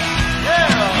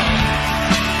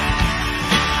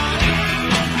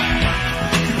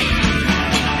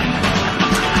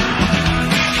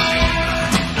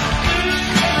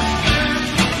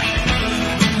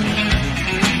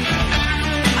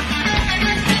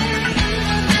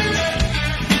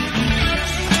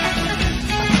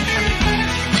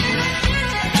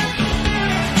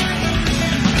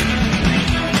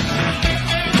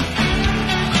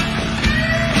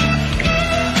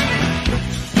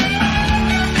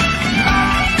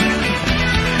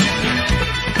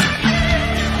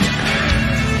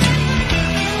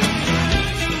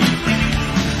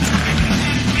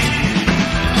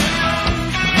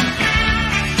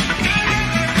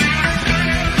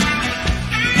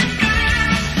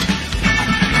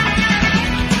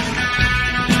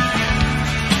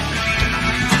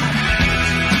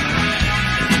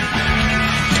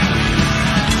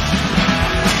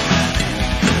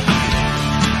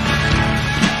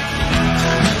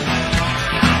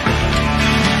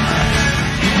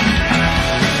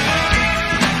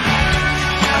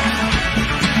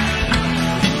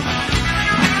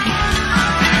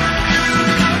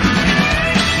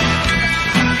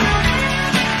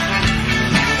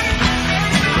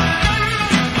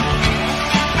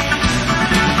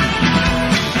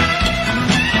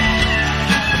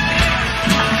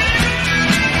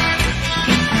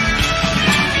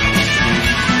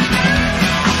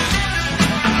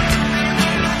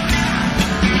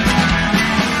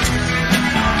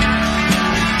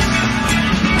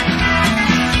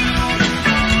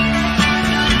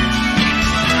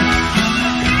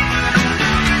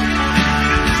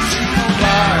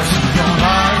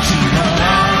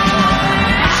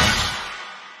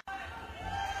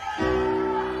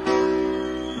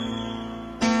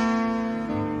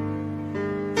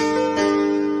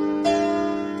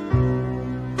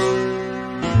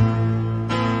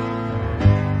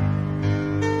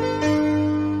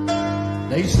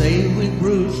 They say we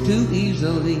bruise too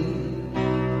easily.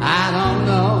 I don't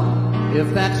know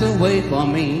if that's the way for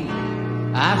me.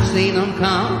 I've seen them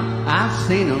come, I've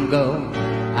seen them go.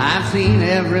 I've seen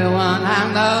everyone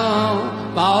I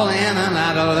know fall in and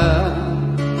out of love,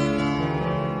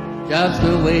 just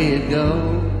the way it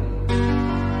goes.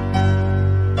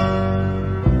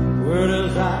 Word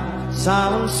is out,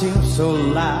 silence seems so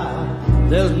loud.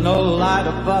 There's no light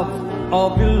above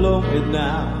or below me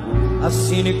now. I've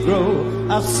seen it grow,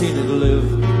 I've seen it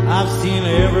live, I've seen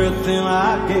everything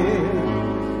I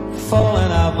give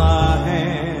falling out my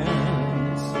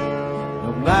hands.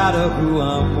 No matter who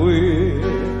I'm with,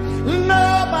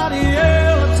 nobody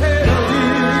ever tells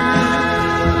you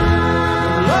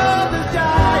love is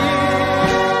dying.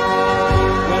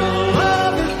 When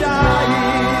love is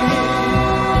dying,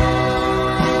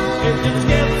 it just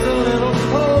gets a little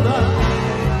colder.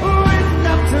 We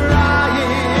stop trying.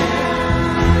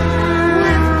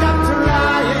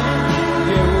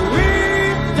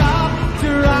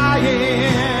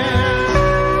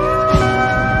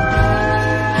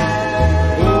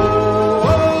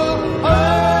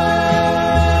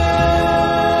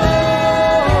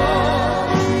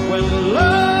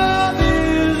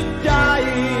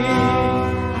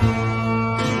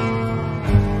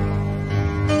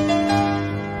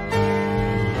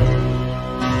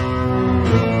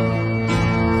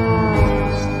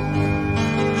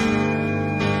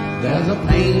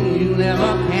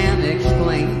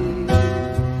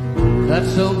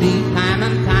 Cuts so deep time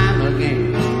and time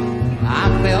again. I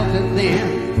felt it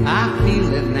then, I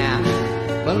feel it now,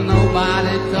 but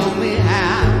nobody told me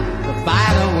how to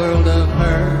fight a world of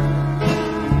hurt.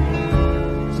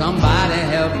 Somebody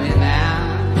help me now.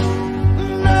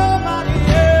 Nobody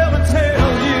ever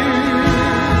tells you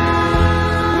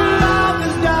love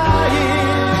is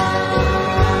dying.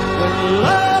 When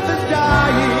love is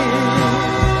dying,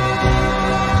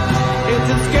 it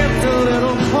just gets a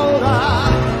little colder.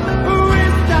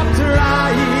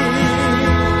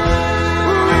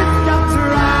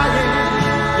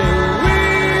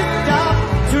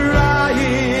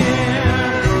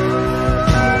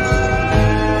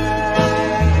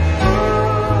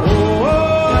 Oh,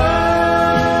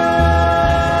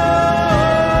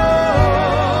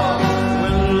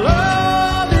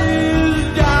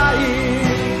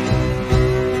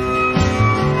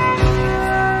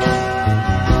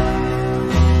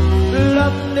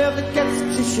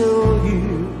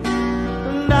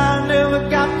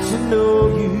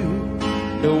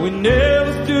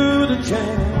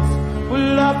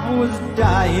 was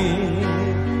dying.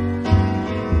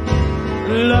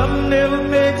 Love never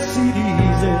makes it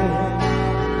easy.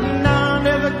 No, I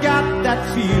never got that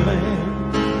feeling.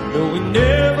 No, we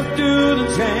never stood a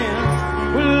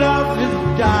chance when love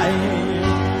is dying.